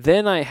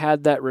 Then I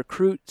had that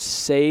recruit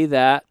say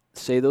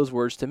those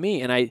words to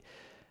me, and I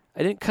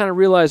didn't kind of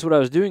realize what I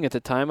was doing at the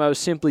time. I was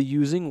simply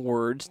using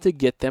words to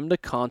get them to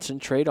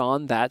concentrate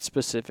on that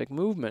specific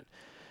movement.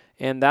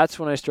 And that's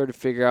when I started to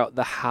figure out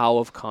the how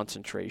of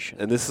concentration.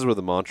 And this is where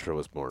the mantra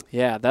was born.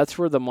 Yeah, that's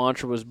where the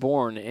mantra was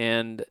born.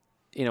 And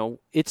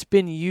it's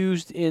been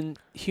used in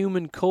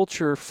human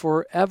culture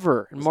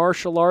forever, in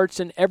martial arts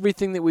and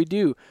everything that we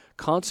do.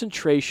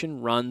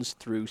 Concentration runs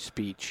through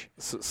speech.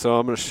 So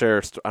I'm going to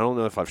share. I don't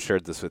know if I've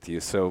shared this with you.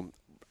 So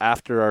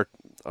after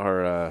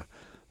our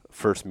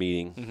first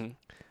meeting,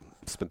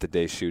 spent the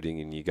day shooting,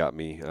 and you got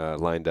me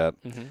lined up.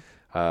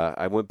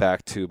 I went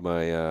back to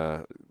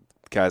my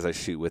guys I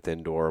shoot with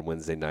indoor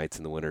Wednesday nights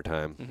in the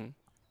wintertime.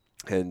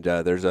 And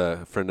there's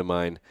a friend of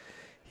mine.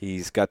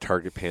 He's got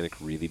target panic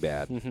really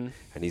bad,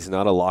 and he's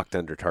not a locked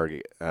under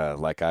target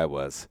like I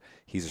was.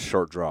 He's a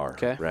short drawer,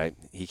 right?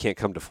 He can't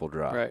come to full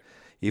draw. Right.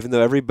 Even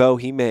though every bow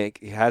he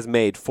has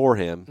made for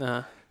him,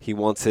 he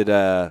wants it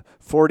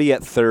 40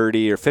 at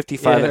 30 or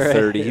 55 at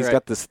 30. He's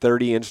got this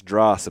 30-inch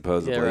draw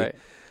supposedly.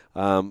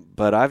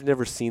 But I've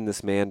never seen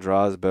this man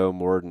draw his bow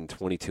more than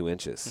 22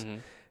 inches.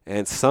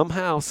 And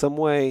somehow, some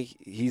way,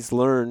 he's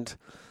learned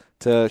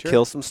to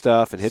kill some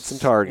stuff and hit some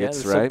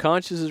targets, the right?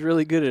 subconscious is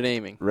really good at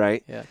aiming.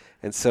 Right. Yeah.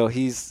 And so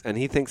he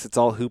thinks it's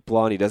all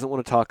hoopla, and he doesn't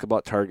want to talk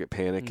about target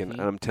panic. And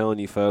I'm telling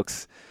you,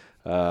 folks,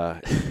 old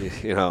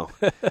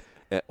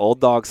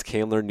dogs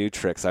can learn new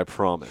tricks, I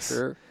promise.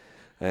 Sure.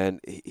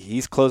 And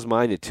he's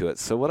closed-minded to it.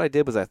 So what I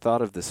did was I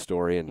thought of this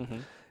story,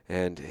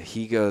 and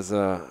he goes,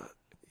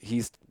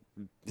 he's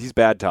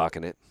bad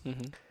talking it.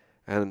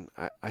 And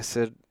I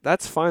said,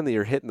 that's fine that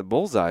you're hitting the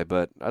bullseye,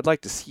 but I'd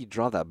like to see you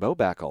draw that bow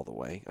back all the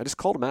way. I just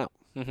called him out.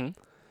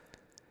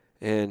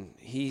 And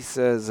he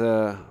says,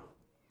 well,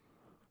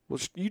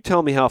 you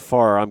tell me how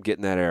far I'm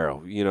getting that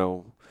arrow,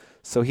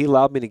 So he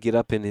allowed me to get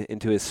up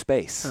into his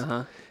space.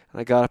 And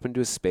I got up into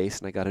his space,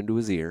 and I got into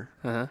his ear.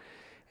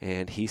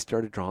 And he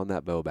started drawing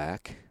that bow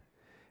back.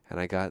 And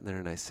I got in there,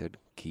 and I said,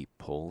 keep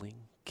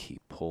pulling,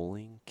 keep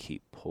pulling,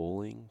 keep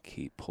pulling,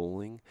 keep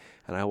pulling.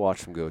 And I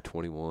watched him go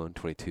 21,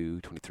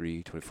 22,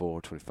 23,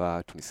 24,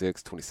 25,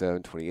 26,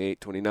 27,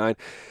 28, 29.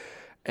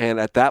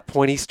 And at that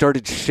point, he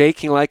started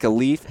shaking like a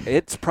leaf.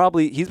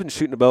 He's been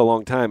shooting a bow a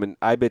long time, and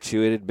I bet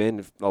you it had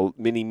been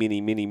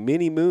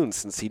many moons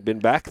since he'd been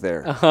back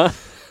there.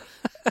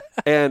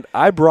 And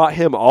I brought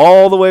him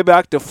all the way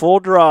back to full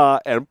draw,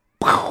 and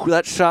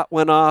that shot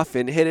went off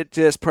and hit it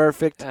just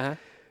perfect.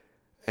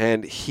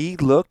 And he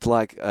looked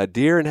like a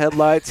deer in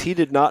headlights. He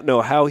did not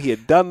know how he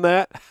had done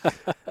that.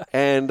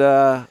 And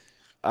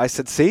I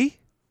said, see?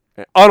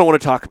 I don't want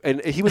to talk.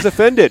 And he was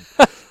offended.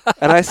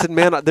 And I said,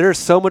 man, there's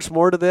so much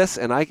more to this,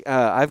 and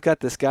I've got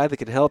this guy that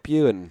can help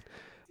you. And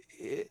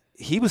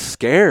he was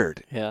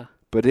scared. Yeah.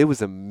 But it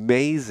was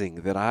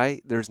amazing that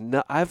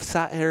I've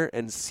sat here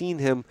and seen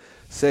him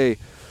say,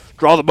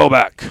 draw the bow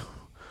back.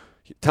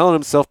 Telling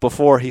himself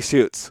before he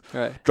shoots.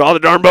 Right. Draw the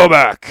darn bow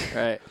back.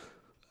 Right.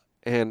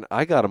 And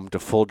I got him to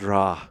full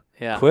draw.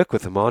 Quick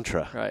with the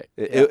mantra. Right.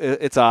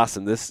 It's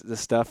awesome. This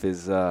stuff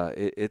is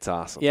it's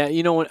awesome. Yeah,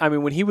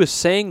 when he was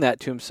saying that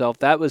to himself,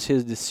 that was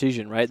his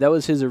decision, right? That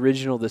was his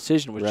original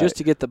decision, was just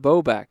to get the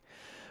bow back.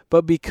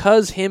 But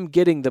because him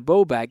getting the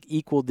bow back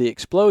equaled the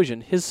explosion,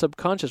 his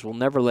subconscious will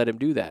never let him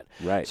do that.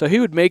 Right. So he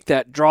would make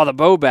that draw the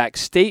bow back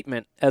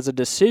statement as a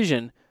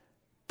decision,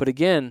 but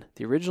again,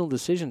 the original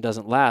decision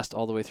doesn't last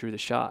all the way through the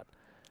shot.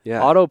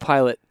 Yeah.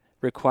 Autopilot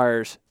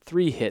requires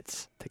 3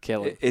 hits to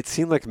kill him. It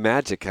seemed like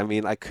magic. I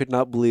mean, I could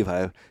not believe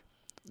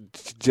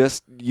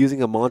just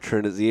using a mantra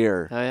in his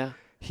ear. Oh yeah.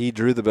 He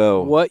drew the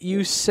bow. What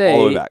you say,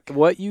 all the way back.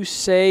 What you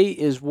say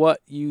is what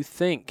you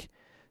think.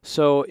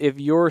 So if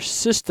your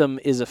system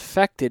is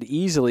affected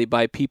easily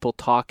by people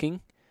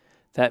talking,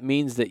 that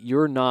means that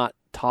you're not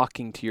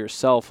talking to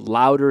yourself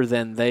louder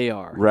than they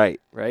are.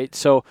 Right. Right?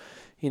 So,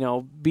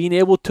 being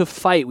able to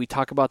fight, we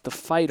talk about the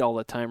fight all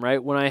the time,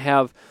 right? When I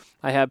have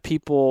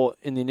people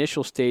in the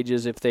initial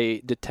stages, if they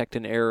detect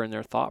an error in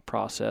their thought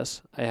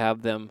process, I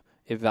have them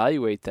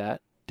evaluate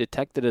that,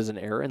 detect it as an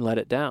error, and let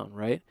it down,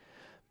 right?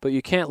 But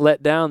you can't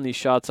let down these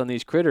shots on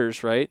these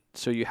critters, right?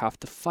 So you have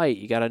to fight.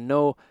 You got to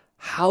know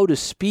how to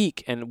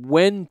speak and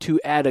when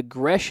to add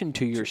aggression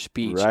to your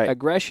speech,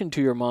 aggression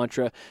to your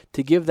mantra,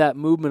 to give that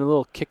movement a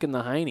little kick in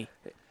the hiney.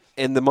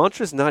 And the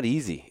mantra's not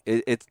easy.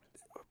 It's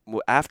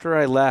after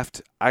I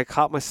left, I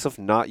caught myself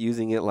not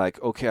using it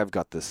like, okay, I've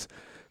got this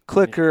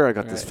clicker, I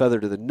got this feather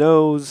to the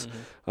nose.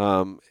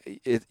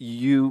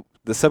 The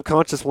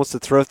subconscious wants to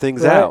throw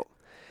things out.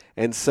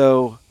 And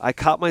so I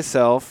caught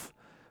myself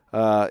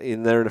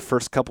in there in the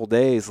first couple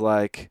days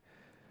like,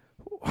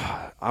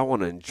 I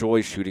want to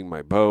enjoy shooting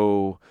my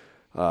bow,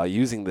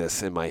 using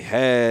this in my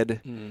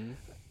head.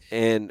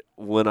 And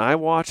when I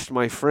watched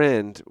my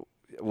friend,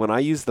 when I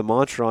used the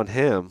mantra on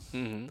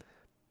him,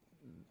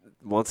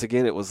 once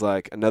again, it was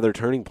like another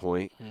turning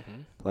point.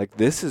 Like,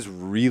 this is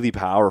really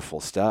powerful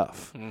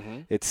stuff.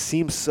 It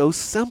seems so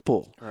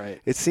simple.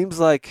 Right. It seems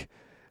like,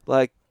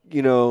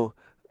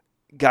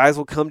 guys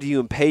will come to you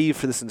and pay you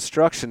for this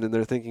instruction, and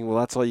they're thinking, well,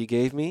 that's all you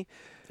gave me?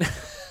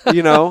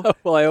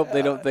 Well, I hope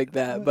they don't think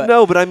that. But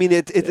no, but I mean,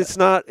 it's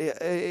not,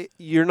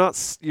 you're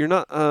not.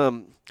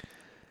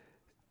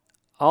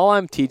 All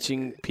I'm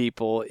teaching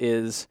people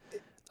is,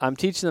 I'm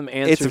teaching them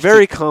answers. It's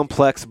very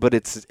complex, but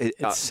it's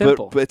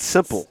simple. But it's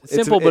simple. It's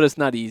simple, but it's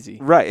not easy.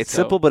 Right. It's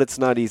simple, but it's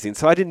not easy. And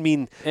so I didn't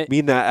mean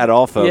that at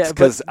all, folks,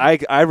 because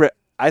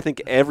I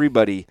think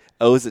everybody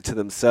owes it to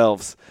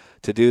themselves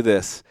to do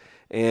this,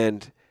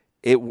 and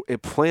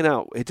it plain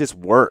out, it just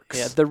works.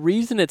 Yeah, the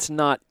reason it's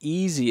not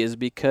easy is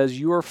because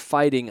you are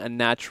fighting a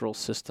natural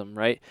system,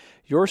 right?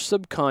 Your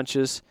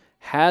subconscious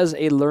has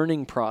a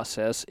learning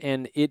process,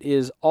 and it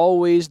is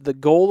always, the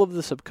goal of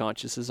the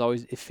subconscious is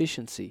always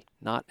efficiency,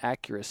 not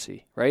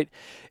accuracy, right?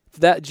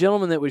 That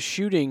gentleman that was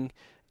shooting,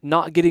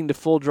 not getting to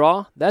full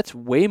draw, that's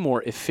way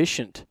more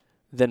efficient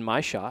than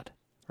my shot,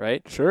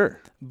 right?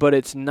 Sure. But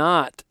it's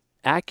not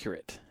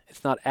accurate.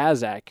 It's not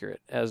as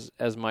accurate as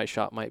my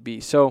shot might be.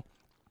 So,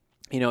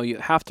 you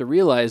have to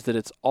realize that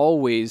it's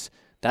always,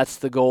 that's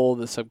the goal of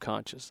the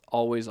subconscious,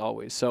 always,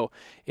 always. So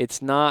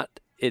it's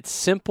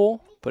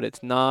simple, but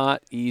it's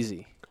not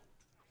easy.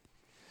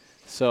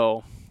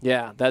 So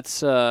yeah,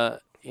 that's,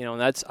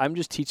 I'm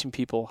just teaching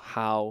people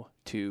how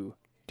to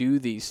do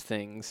these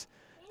things,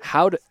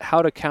 how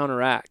to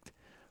counteract.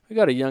 We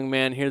got a young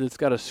man here that's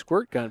got a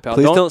squirt gun, pal.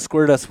 Please don't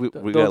squirt us. We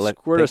don't got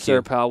squirt us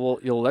there, pal.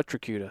 You'll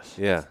electrocute us.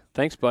 Yeah.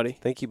 Thanks, buddy.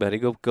 Thank you, buddy.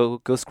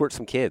 Go squirt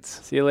some kids.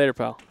 See you later,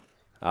 pal.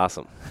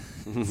 Awesome.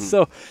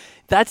 So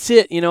that's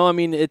it.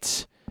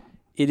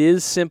 It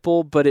is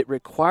simple, but it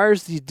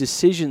requires these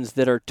decisions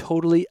that are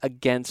totally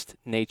against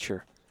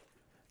nature.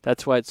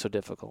 That's why it's so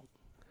difficult.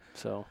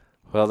 So.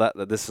 Well,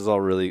 this is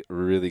all really,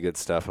 really good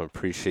stuff. I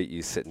appreciate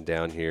you sitting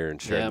down here and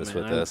sharing this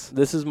with us.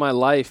 This is my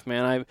life,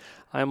 man.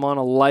 I'm on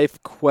a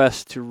life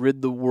quest to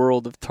rid the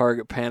world of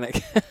target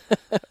panic.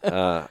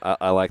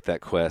 I like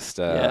that quest.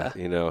 Yeah.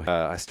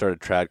 I started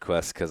Trad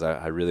Quest because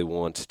I really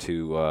want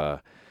to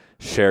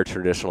share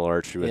traditional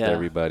archery with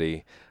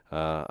everybody.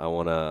 I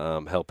want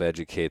to help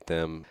educate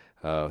them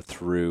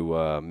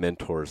through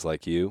mentors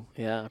like you.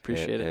 Yeah, I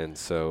appreciate it. And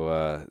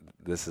so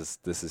this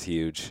is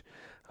huge.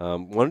 Why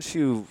don't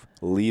you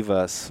leave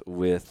us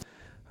with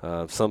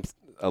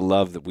a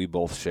love that we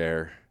both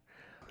share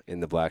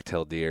in the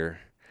blacktail deer?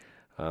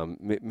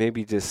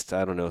 Maybe just,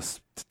 I don't know,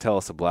 tell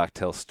us a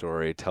blacktail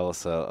story. Tell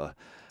us I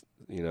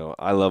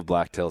love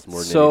blacktails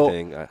more than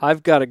anything.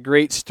 I've got a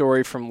great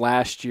story from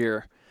last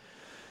year.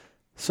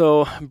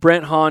 So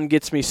Brent Hahn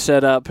gets me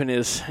set up in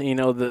his,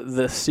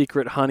 the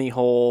secret honey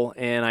hole,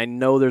 and I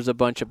know there's a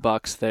bunch of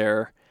bucks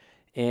there.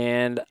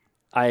 And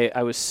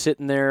I was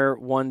sitting there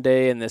one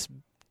day, and this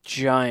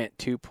giant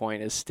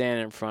 2-point is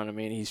standing in front of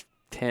me, and he's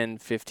 10,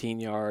 15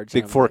 yards.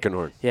 Big forking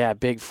horn. Yeah,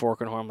 big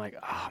forking horn. I'm like,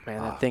 oh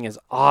man, that thing is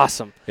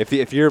awesome. If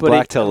you're a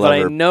blacktail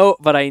lover,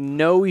 but I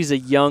know he's a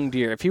young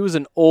deer. If he was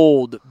an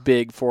old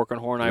big forking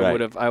horn, I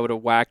would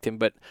have whacked him.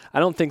 But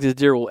I don't think this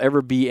deer will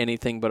ever be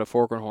anything but a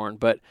forking horn.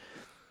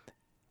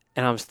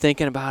 And I was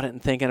thinking about it,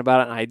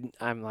 and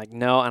I'm like,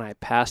 no, and I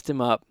passed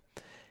him up.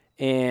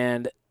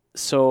 And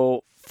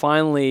so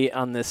finally,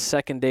 on this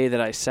second day that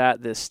I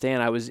sat this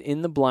stand, I was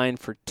in the blind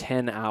for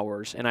 10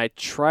 hours. And I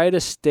try to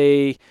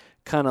stay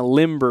kind of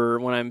limber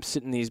when I'm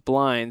sitting these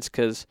blinds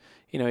because,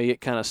 you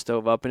get kind of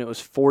stove up. And it was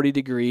 40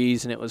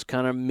 degrees, and it was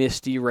kind of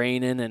misty,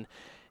 raining.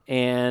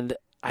 And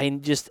I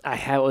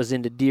was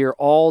into deer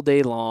all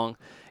day long.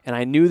 And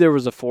I knew there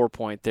was a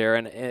 4-point there,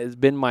 and it's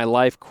been my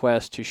life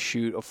quest to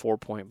shoot a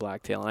 4-point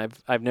blacktail. And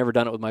I've never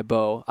done it with my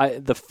bow.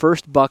 The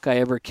first buck I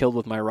ever killed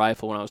with my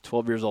rifle when I was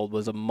 12 years old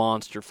was a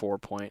monster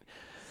 4-point.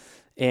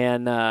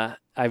 And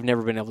I've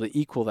never been able to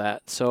equal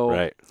that. So,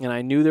 And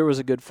I knew there was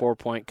a good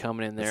 4-point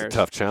coming in there. It's a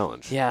tough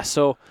challenge. Yeah,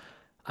 so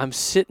I'm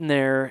sitting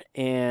there,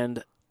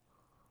 and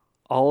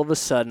all of a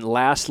sudden,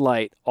 last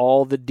light,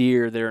 all the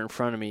deer that are in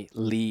front of me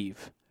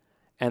leave.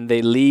 And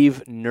they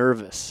leave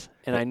nervous.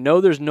 And I know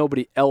there's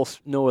nobody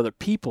else, no other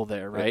people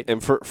there, right?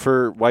 And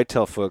for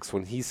whitetail folks,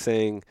 when he's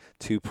saying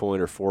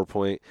 2-point or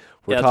 4-point,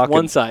 we're talking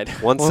one side.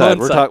 One side.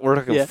 We're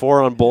talking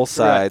 4 on both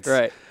sides.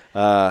 Right.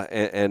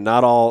 And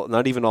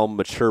not even all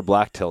mature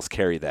blacktails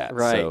carry that.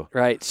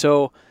 Right.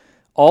 So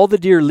all the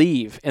deer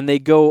leave, and they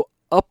go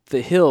up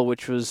the hill,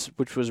 which was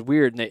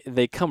weird. And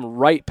they come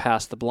right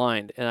past the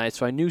blind, and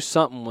so I knew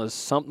something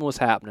was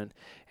happening.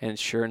 And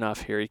sure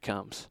enough, here he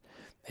comes.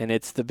 And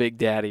it's the Big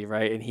Daddy,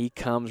 right? And he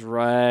comes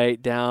right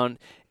down.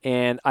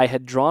 And I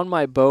had drawn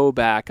my bow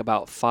back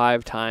about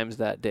 5 times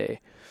that day.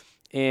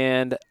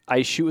 And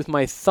I shoot with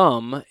my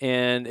thumb.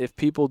 And if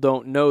people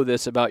don't know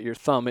this about your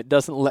thumb, it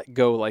doesn't let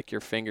go like your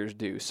fingers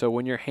do. So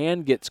when your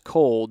hand gets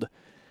cold,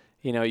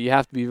 you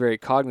have to be very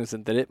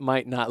cognizant that it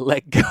might not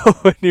let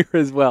go near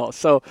as well.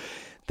 So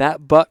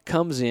that buck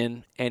comes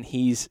in, and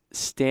he's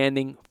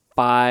standing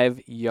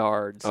 5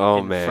 yards in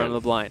front of the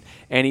blind.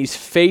 And he's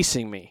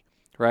facing me,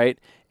 right?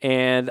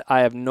 And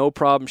I have no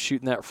problem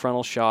shooting that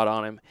frontal shot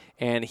on him.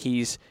 And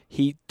he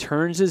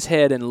turns his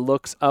head and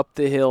looks up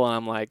the hill, and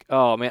I'm like,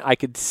 oh, man, I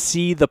could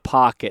see the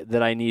pocket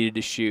that I needed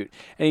to shoot.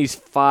 And he's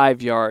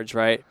 5 yards,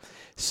 right?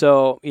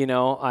 So,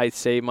 I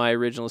say my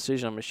original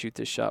decision, I'm going to shoot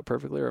this shot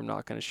perfectly, or I'm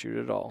not going to shoot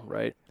it at all,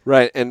 right?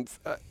 Right, and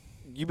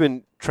you've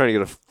been trying to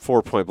get a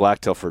 4-point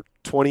blacktail for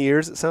 20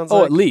 years, it sounds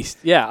like? Oh, at least,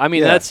 yeah. I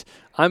mean,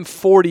 I'm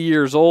 40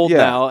 years old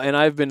now, and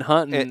I've been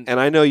hunting. And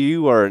I know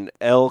you are an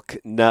elk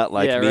nut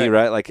like me,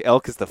 right? Like,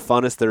 elk is the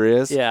funnest there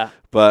is. Yeah.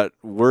 But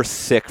we're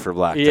sick for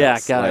blacktails. Yeah,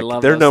 God, I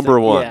love they're those number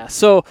things. one. Yeah.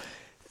 So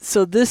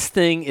So this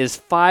thing is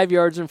 5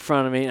 yards in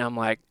front of me, and I'm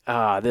like,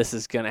 this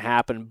is going to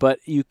happen. But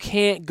you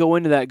can't go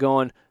into that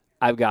going,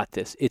 I've got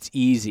this. It's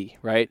easy,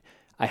 right?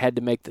 I had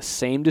to make the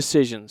same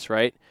decisions,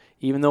 right?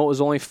 Even though it was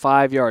only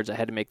 5 yards, I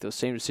had to make those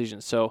same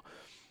decisions. So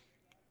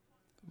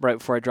right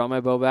before I draw my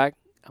bow back,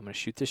 I'm going to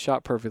shoot this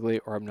shot perfectly,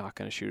 or I'm not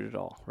going to shoot it at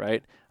all,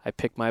 right? I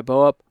pick my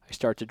bow up. I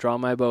start to draw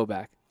my bow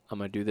back. I'm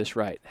going to do this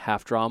right.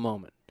 Half draw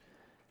moment.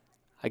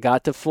 I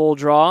got the full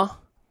draw.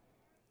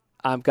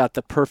 I've got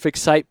the perfect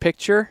sight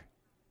picture.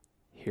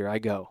 Here I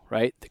go,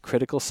 right? The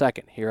critical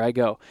second. Here I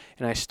go.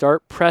 And I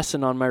start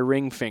pressing on my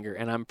ring finger,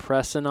 and I'm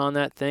pressing on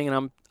that thing,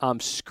 and I'm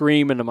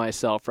screaming to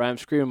myself, right? I'm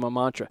screaming my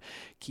mantra.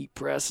 Keep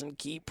pressing,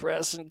 keep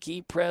pressing,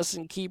 keep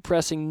pressing, keep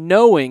pressing,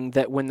 knowing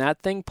that when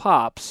that thing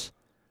pops,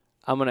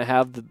 I'm going to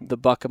have the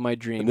buck of my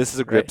dreams. And this is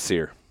a grip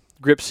sear.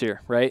 Grip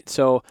sear, right?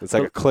 So it's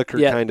like a clicker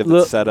kind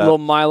of set up. Little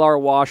Mylar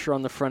washer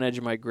on the front edge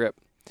of my grip.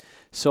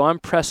 So I'm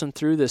pressing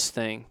through this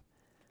thing.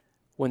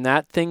 When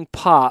that thing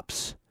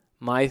pops,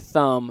 my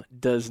thumb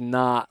does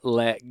not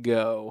let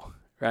go,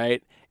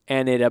 right?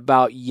 And it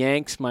about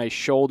yanks my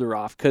shoulder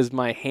off because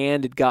my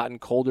hand had gotten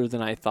colder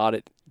than I thought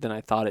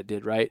it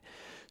did, right?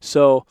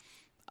 So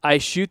I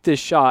shoot this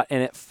shot,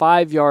 and at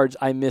 5 yards,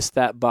 I missed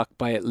that buck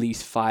by at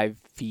least 5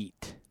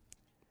 feet.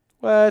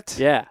 What?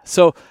 Yeah.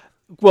 So,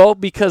 well,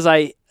 because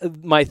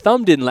my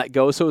thumb didn't let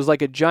go, so it was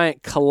like a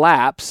giant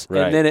collapse,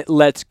 right. And then it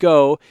lets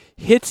go,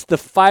 hits the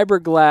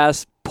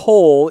fiberglass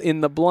pole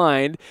in the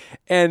blind,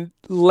 and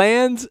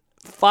lands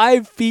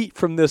 5 feet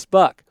from this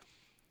buck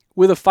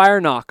with a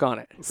fire knock on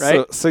it,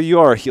 right? So you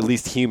are at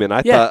least human.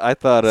 I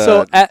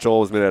thought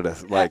Joel was made out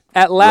of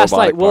at last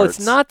light. Well, parts.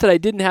 It's not that I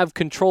didn't have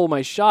control of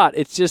my shot.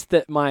 It's just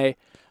that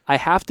I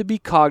have to be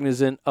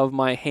cognizant of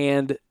my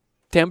hand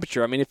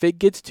temperature. I mean, if it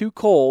gets too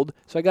cold,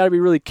 so I got to be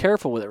really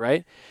careful with it,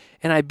 right?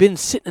 And I've been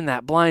sitting in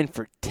that blind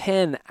for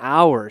 10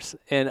 hours,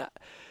 and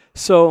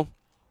so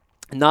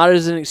not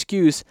as an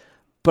excuse,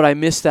 but I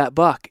missed that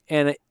buck,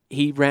 and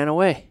he ran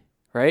away,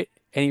 right?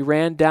 And he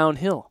ran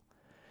downhill.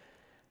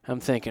 I'm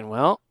thinking,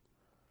 well,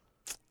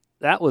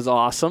 that was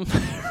awesome,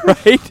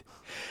 right?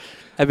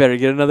 I better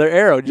get another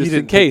arrow just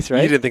in case,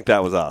 right? You didn't think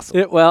that was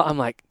awesome. Well, I'm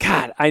like,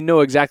 God, I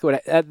know exactly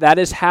that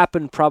has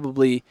happened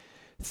probably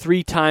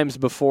 3 times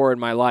before in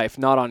my life,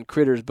 not on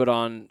critters, but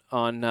on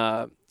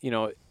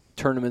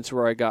tournaments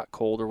where I got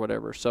cold or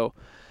whatever. So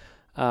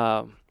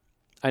I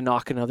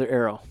knock another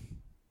arrow.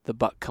 The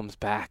buck comes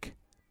back.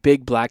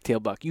 Big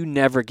blacktail buck. You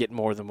never get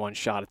more than one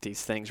shot at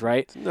these things,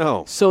 right?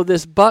 No. So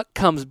this buck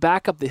comes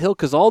back up the hill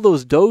because all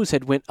those does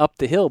had went up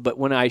the hill. But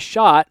when I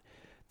shot,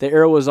 the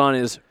arrow was on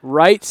his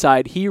right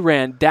side. He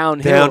ran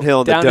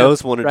downhill. The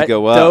does wanted to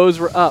go up. Does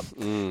were up.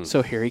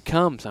 So here he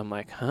comes. I'm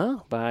like,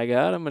 by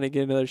God, I'm going to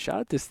get another shot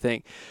at this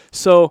thing.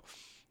 So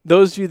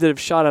those of you that have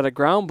shot out of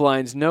ground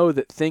blinds know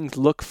that things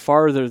look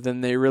farther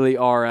than they really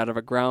are out of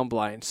a ground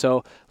blind.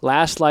 So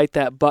last light,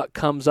 that buck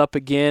comes up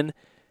again,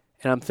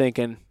 and I'm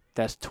thinking,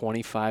 that's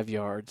 25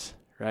 yards,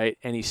 right?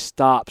 And he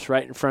stops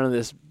right in front of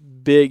this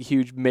big,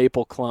 huge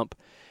maple clump.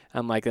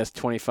 I'm like, that's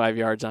 25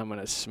 yards. I'm going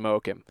to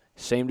smoke him.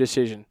 Same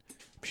decision.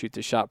 Shoot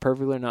the shot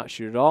perfectly or not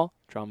shoot at all.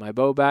 Draw my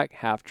bow back,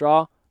 half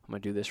draw. I'm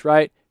going to do this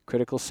right.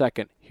 Critical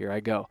second. Here I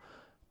go.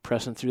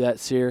 Pressing through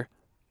that sear.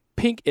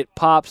 Pink, it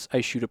pops.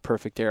 I shoot a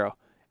perfect arrow.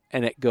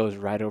 And it goes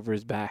right over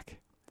his back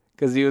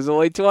because he was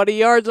only 20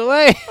 yards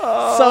away.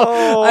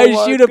 So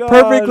I shoot a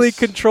perfectly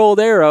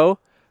controlled arrow,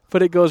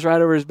 but it goes right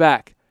over his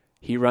back.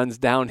 He runs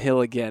downhill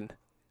again,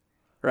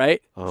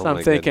 right? Oh, so I'm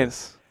my thinking,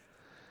 goodness.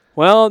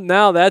 Well,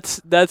 now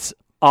that's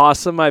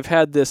awesome. I've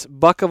had this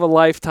buck of a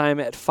lifetime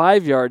at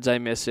 5 yards. I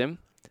miss him.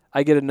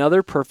 I get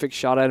another perfect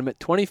shot at him at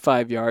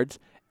 25 yards,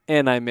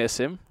 and I miss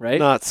him, right?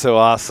 Not so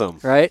awesome.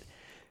 Right?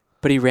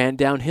 But he ran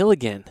downhill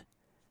again.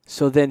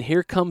 So then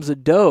here comes a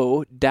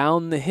doe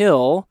down the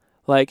hill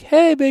like,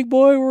 hey, big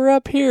boy, we're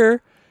up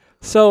here.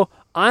 So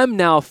I'm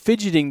now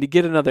fidgeting to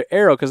get another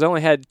arrow because I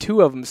only had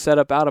 2 of them set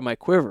up out of my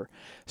quiver.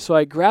 So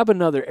I grab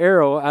another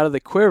arrow out of the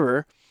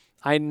quiver,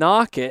 I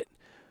knock it,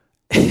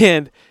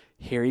 and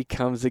here he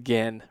comes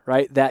again,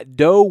 right? That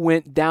doe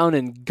went down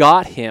and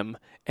got him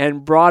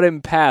and brought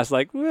him past.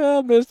 Like,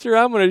 well, mister,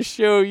 I'm going to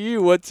show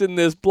you what's in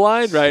this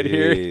blind right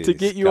here to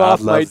get you God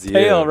off my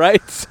tail, you.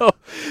 right? So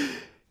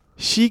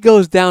she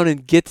goes down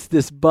and gets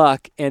this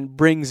buck and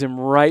brings him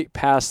right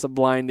past the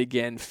blind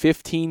again,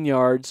 15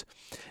 yards.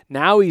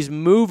 Now he's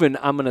moving.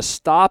 I'm going to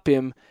stop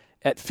him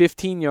at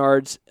 15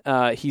 yards.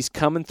 He's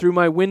coming through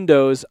my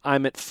windows.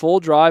 I'm at full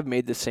draw. I've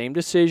made the same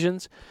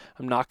decisions.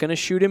 I'm not going to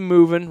shoot him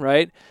moving,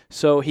 right?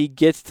 So he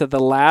gets to the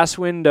last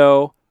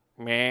window.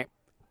 Meh.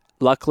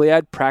 Luckily,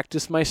 I'd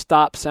practiced my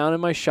stop sound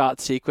and my shot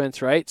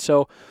sequence, right?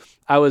 So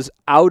I was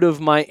out of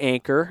my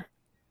anchor,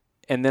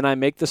 and then I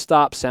make the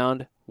stop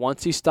sound.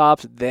 Once he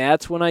stops,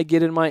 that's when I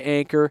get in my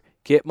anchor,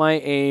 get my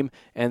aim,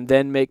 and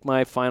then make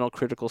my final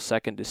critical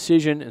second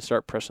decision and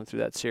start pressing through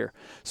that sear.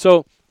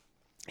 So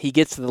he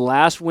gets to the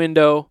last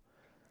window.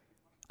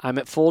 I'm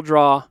at full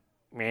draw.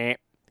 Meh.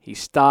 He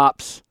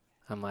stops.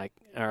 I'm like,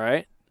 all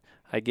right.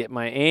 I get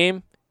my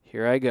aim.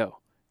 Here I go.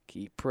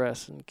 Keep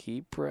pressing,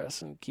 keep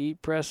pressing,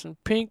 keep pressing.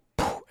 Pink.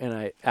 and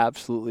I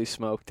absolutely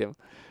smoked him.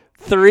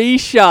 3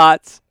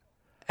 shots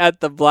at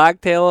the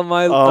blacktail of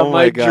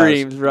my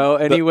dreams, bro,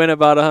 and he went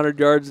about 100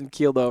 yards and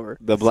keeled over.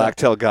 The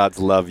blacktail gods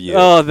love you.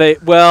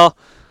 Oh,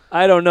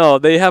 I don't know.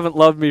 They haven't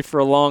loved me for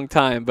a long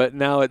time, but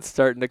now it's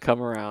starting to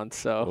come around.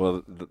 So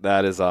well,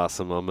 that is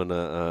awesome. I'm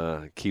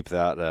gonna keep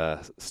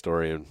that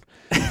story and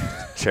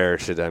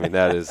cherish it. I mean,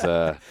 that is.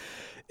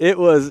 It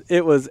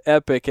was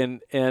epic,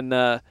 and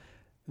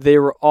they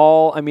were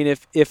all. I mean,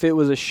 if it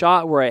was a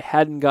shot where I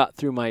hadn't got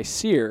through my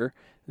sear,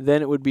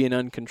 then it would be an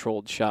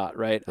uncontrolled shot,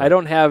 right? I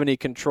don't have any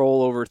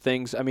control over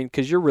things. I mean,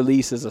 because your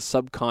release is a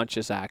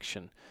subconscious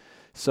action,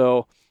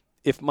 so.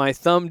 If my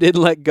thumb didn't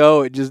let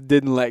go, it just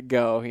didn't let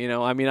go.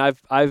 I mean,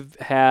 I've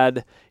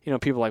had,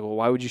 people like, well,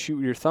 why would you shoot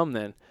with your thumb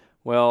then?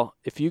 Well,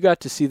 if you got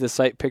to see the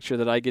sight picture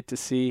that I get to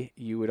see,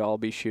 you would all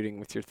be shooting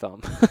with your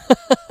thumb.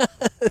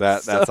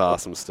 That's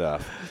awesome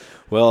stuff.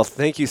 Well,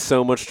 thank you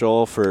so much,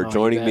 Joel, for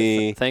joining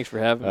me. Thanks for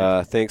having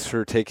me. Thanks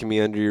for taking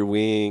me under your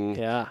wing.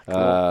 Yeah,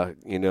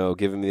 cool.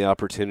 Giving me the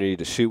opportunity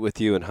to shoot with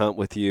you and hunt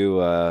with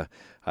you.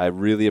 I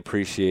really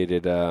appreciate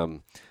it.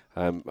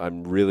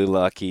 I'm really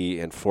lucky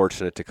and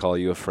fortunate to call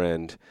you a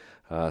friend.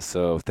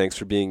 So thanks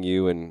for being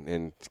you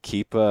and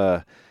keep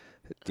helping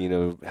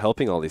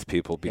all these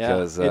people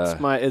because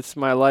it's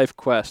my life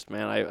quest,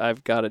 man.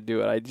 I've got to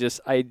do it.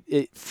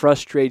 It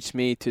frustrates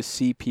me to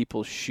see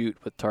people shoot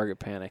with target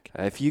panic.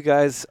 If you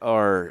guys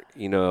are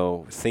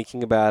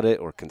thinking about it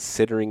or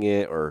considering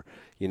it or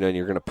and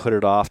you're going to put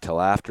it off till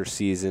after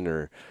season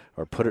or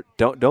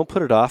don't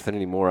put it off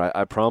anymore.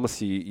 I promise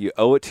you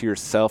owe it to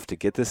yourself to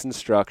get this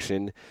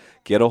instruction.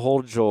 Get a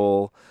hold of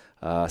Joel,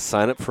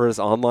 sign up for his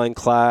online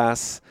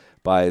class,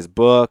 buy his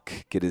book,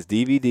 get his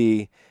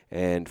DVD,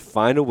 and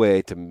find a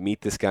way to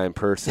meet this guy in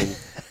person.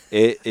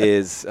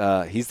 He's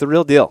the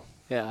real deal.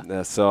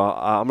 Yeah. So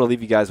I'm going to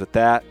leave you guys with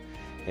that,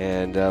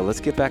 and let's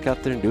get back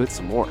out there and do it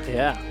some more.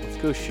 Yeah, let's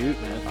go shoot,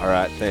 man. All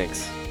right,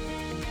 thanks.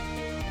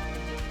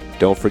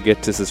 Don't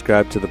forget to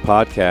subscribe to the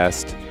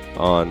podcast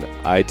on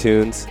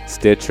iTunes,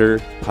 Stitcher,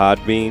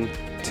 Podbean,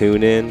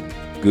 TuneIn,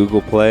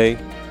 Google Play,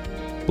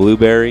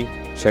 Blueberry.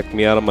 Check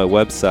me out on my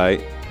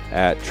website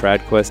at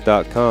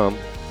tradquest.com.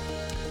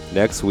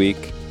 Next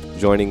week,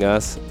 joining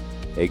us,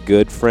 a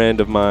good friend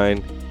of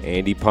mine,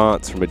 Andy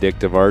Ponce from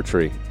Addictive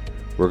Archery.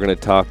 We're going to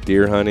talk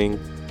deer hunting,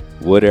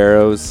 wood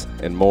arrows,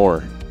 and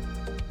more.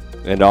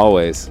 And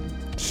always,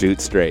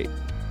 shoot straight.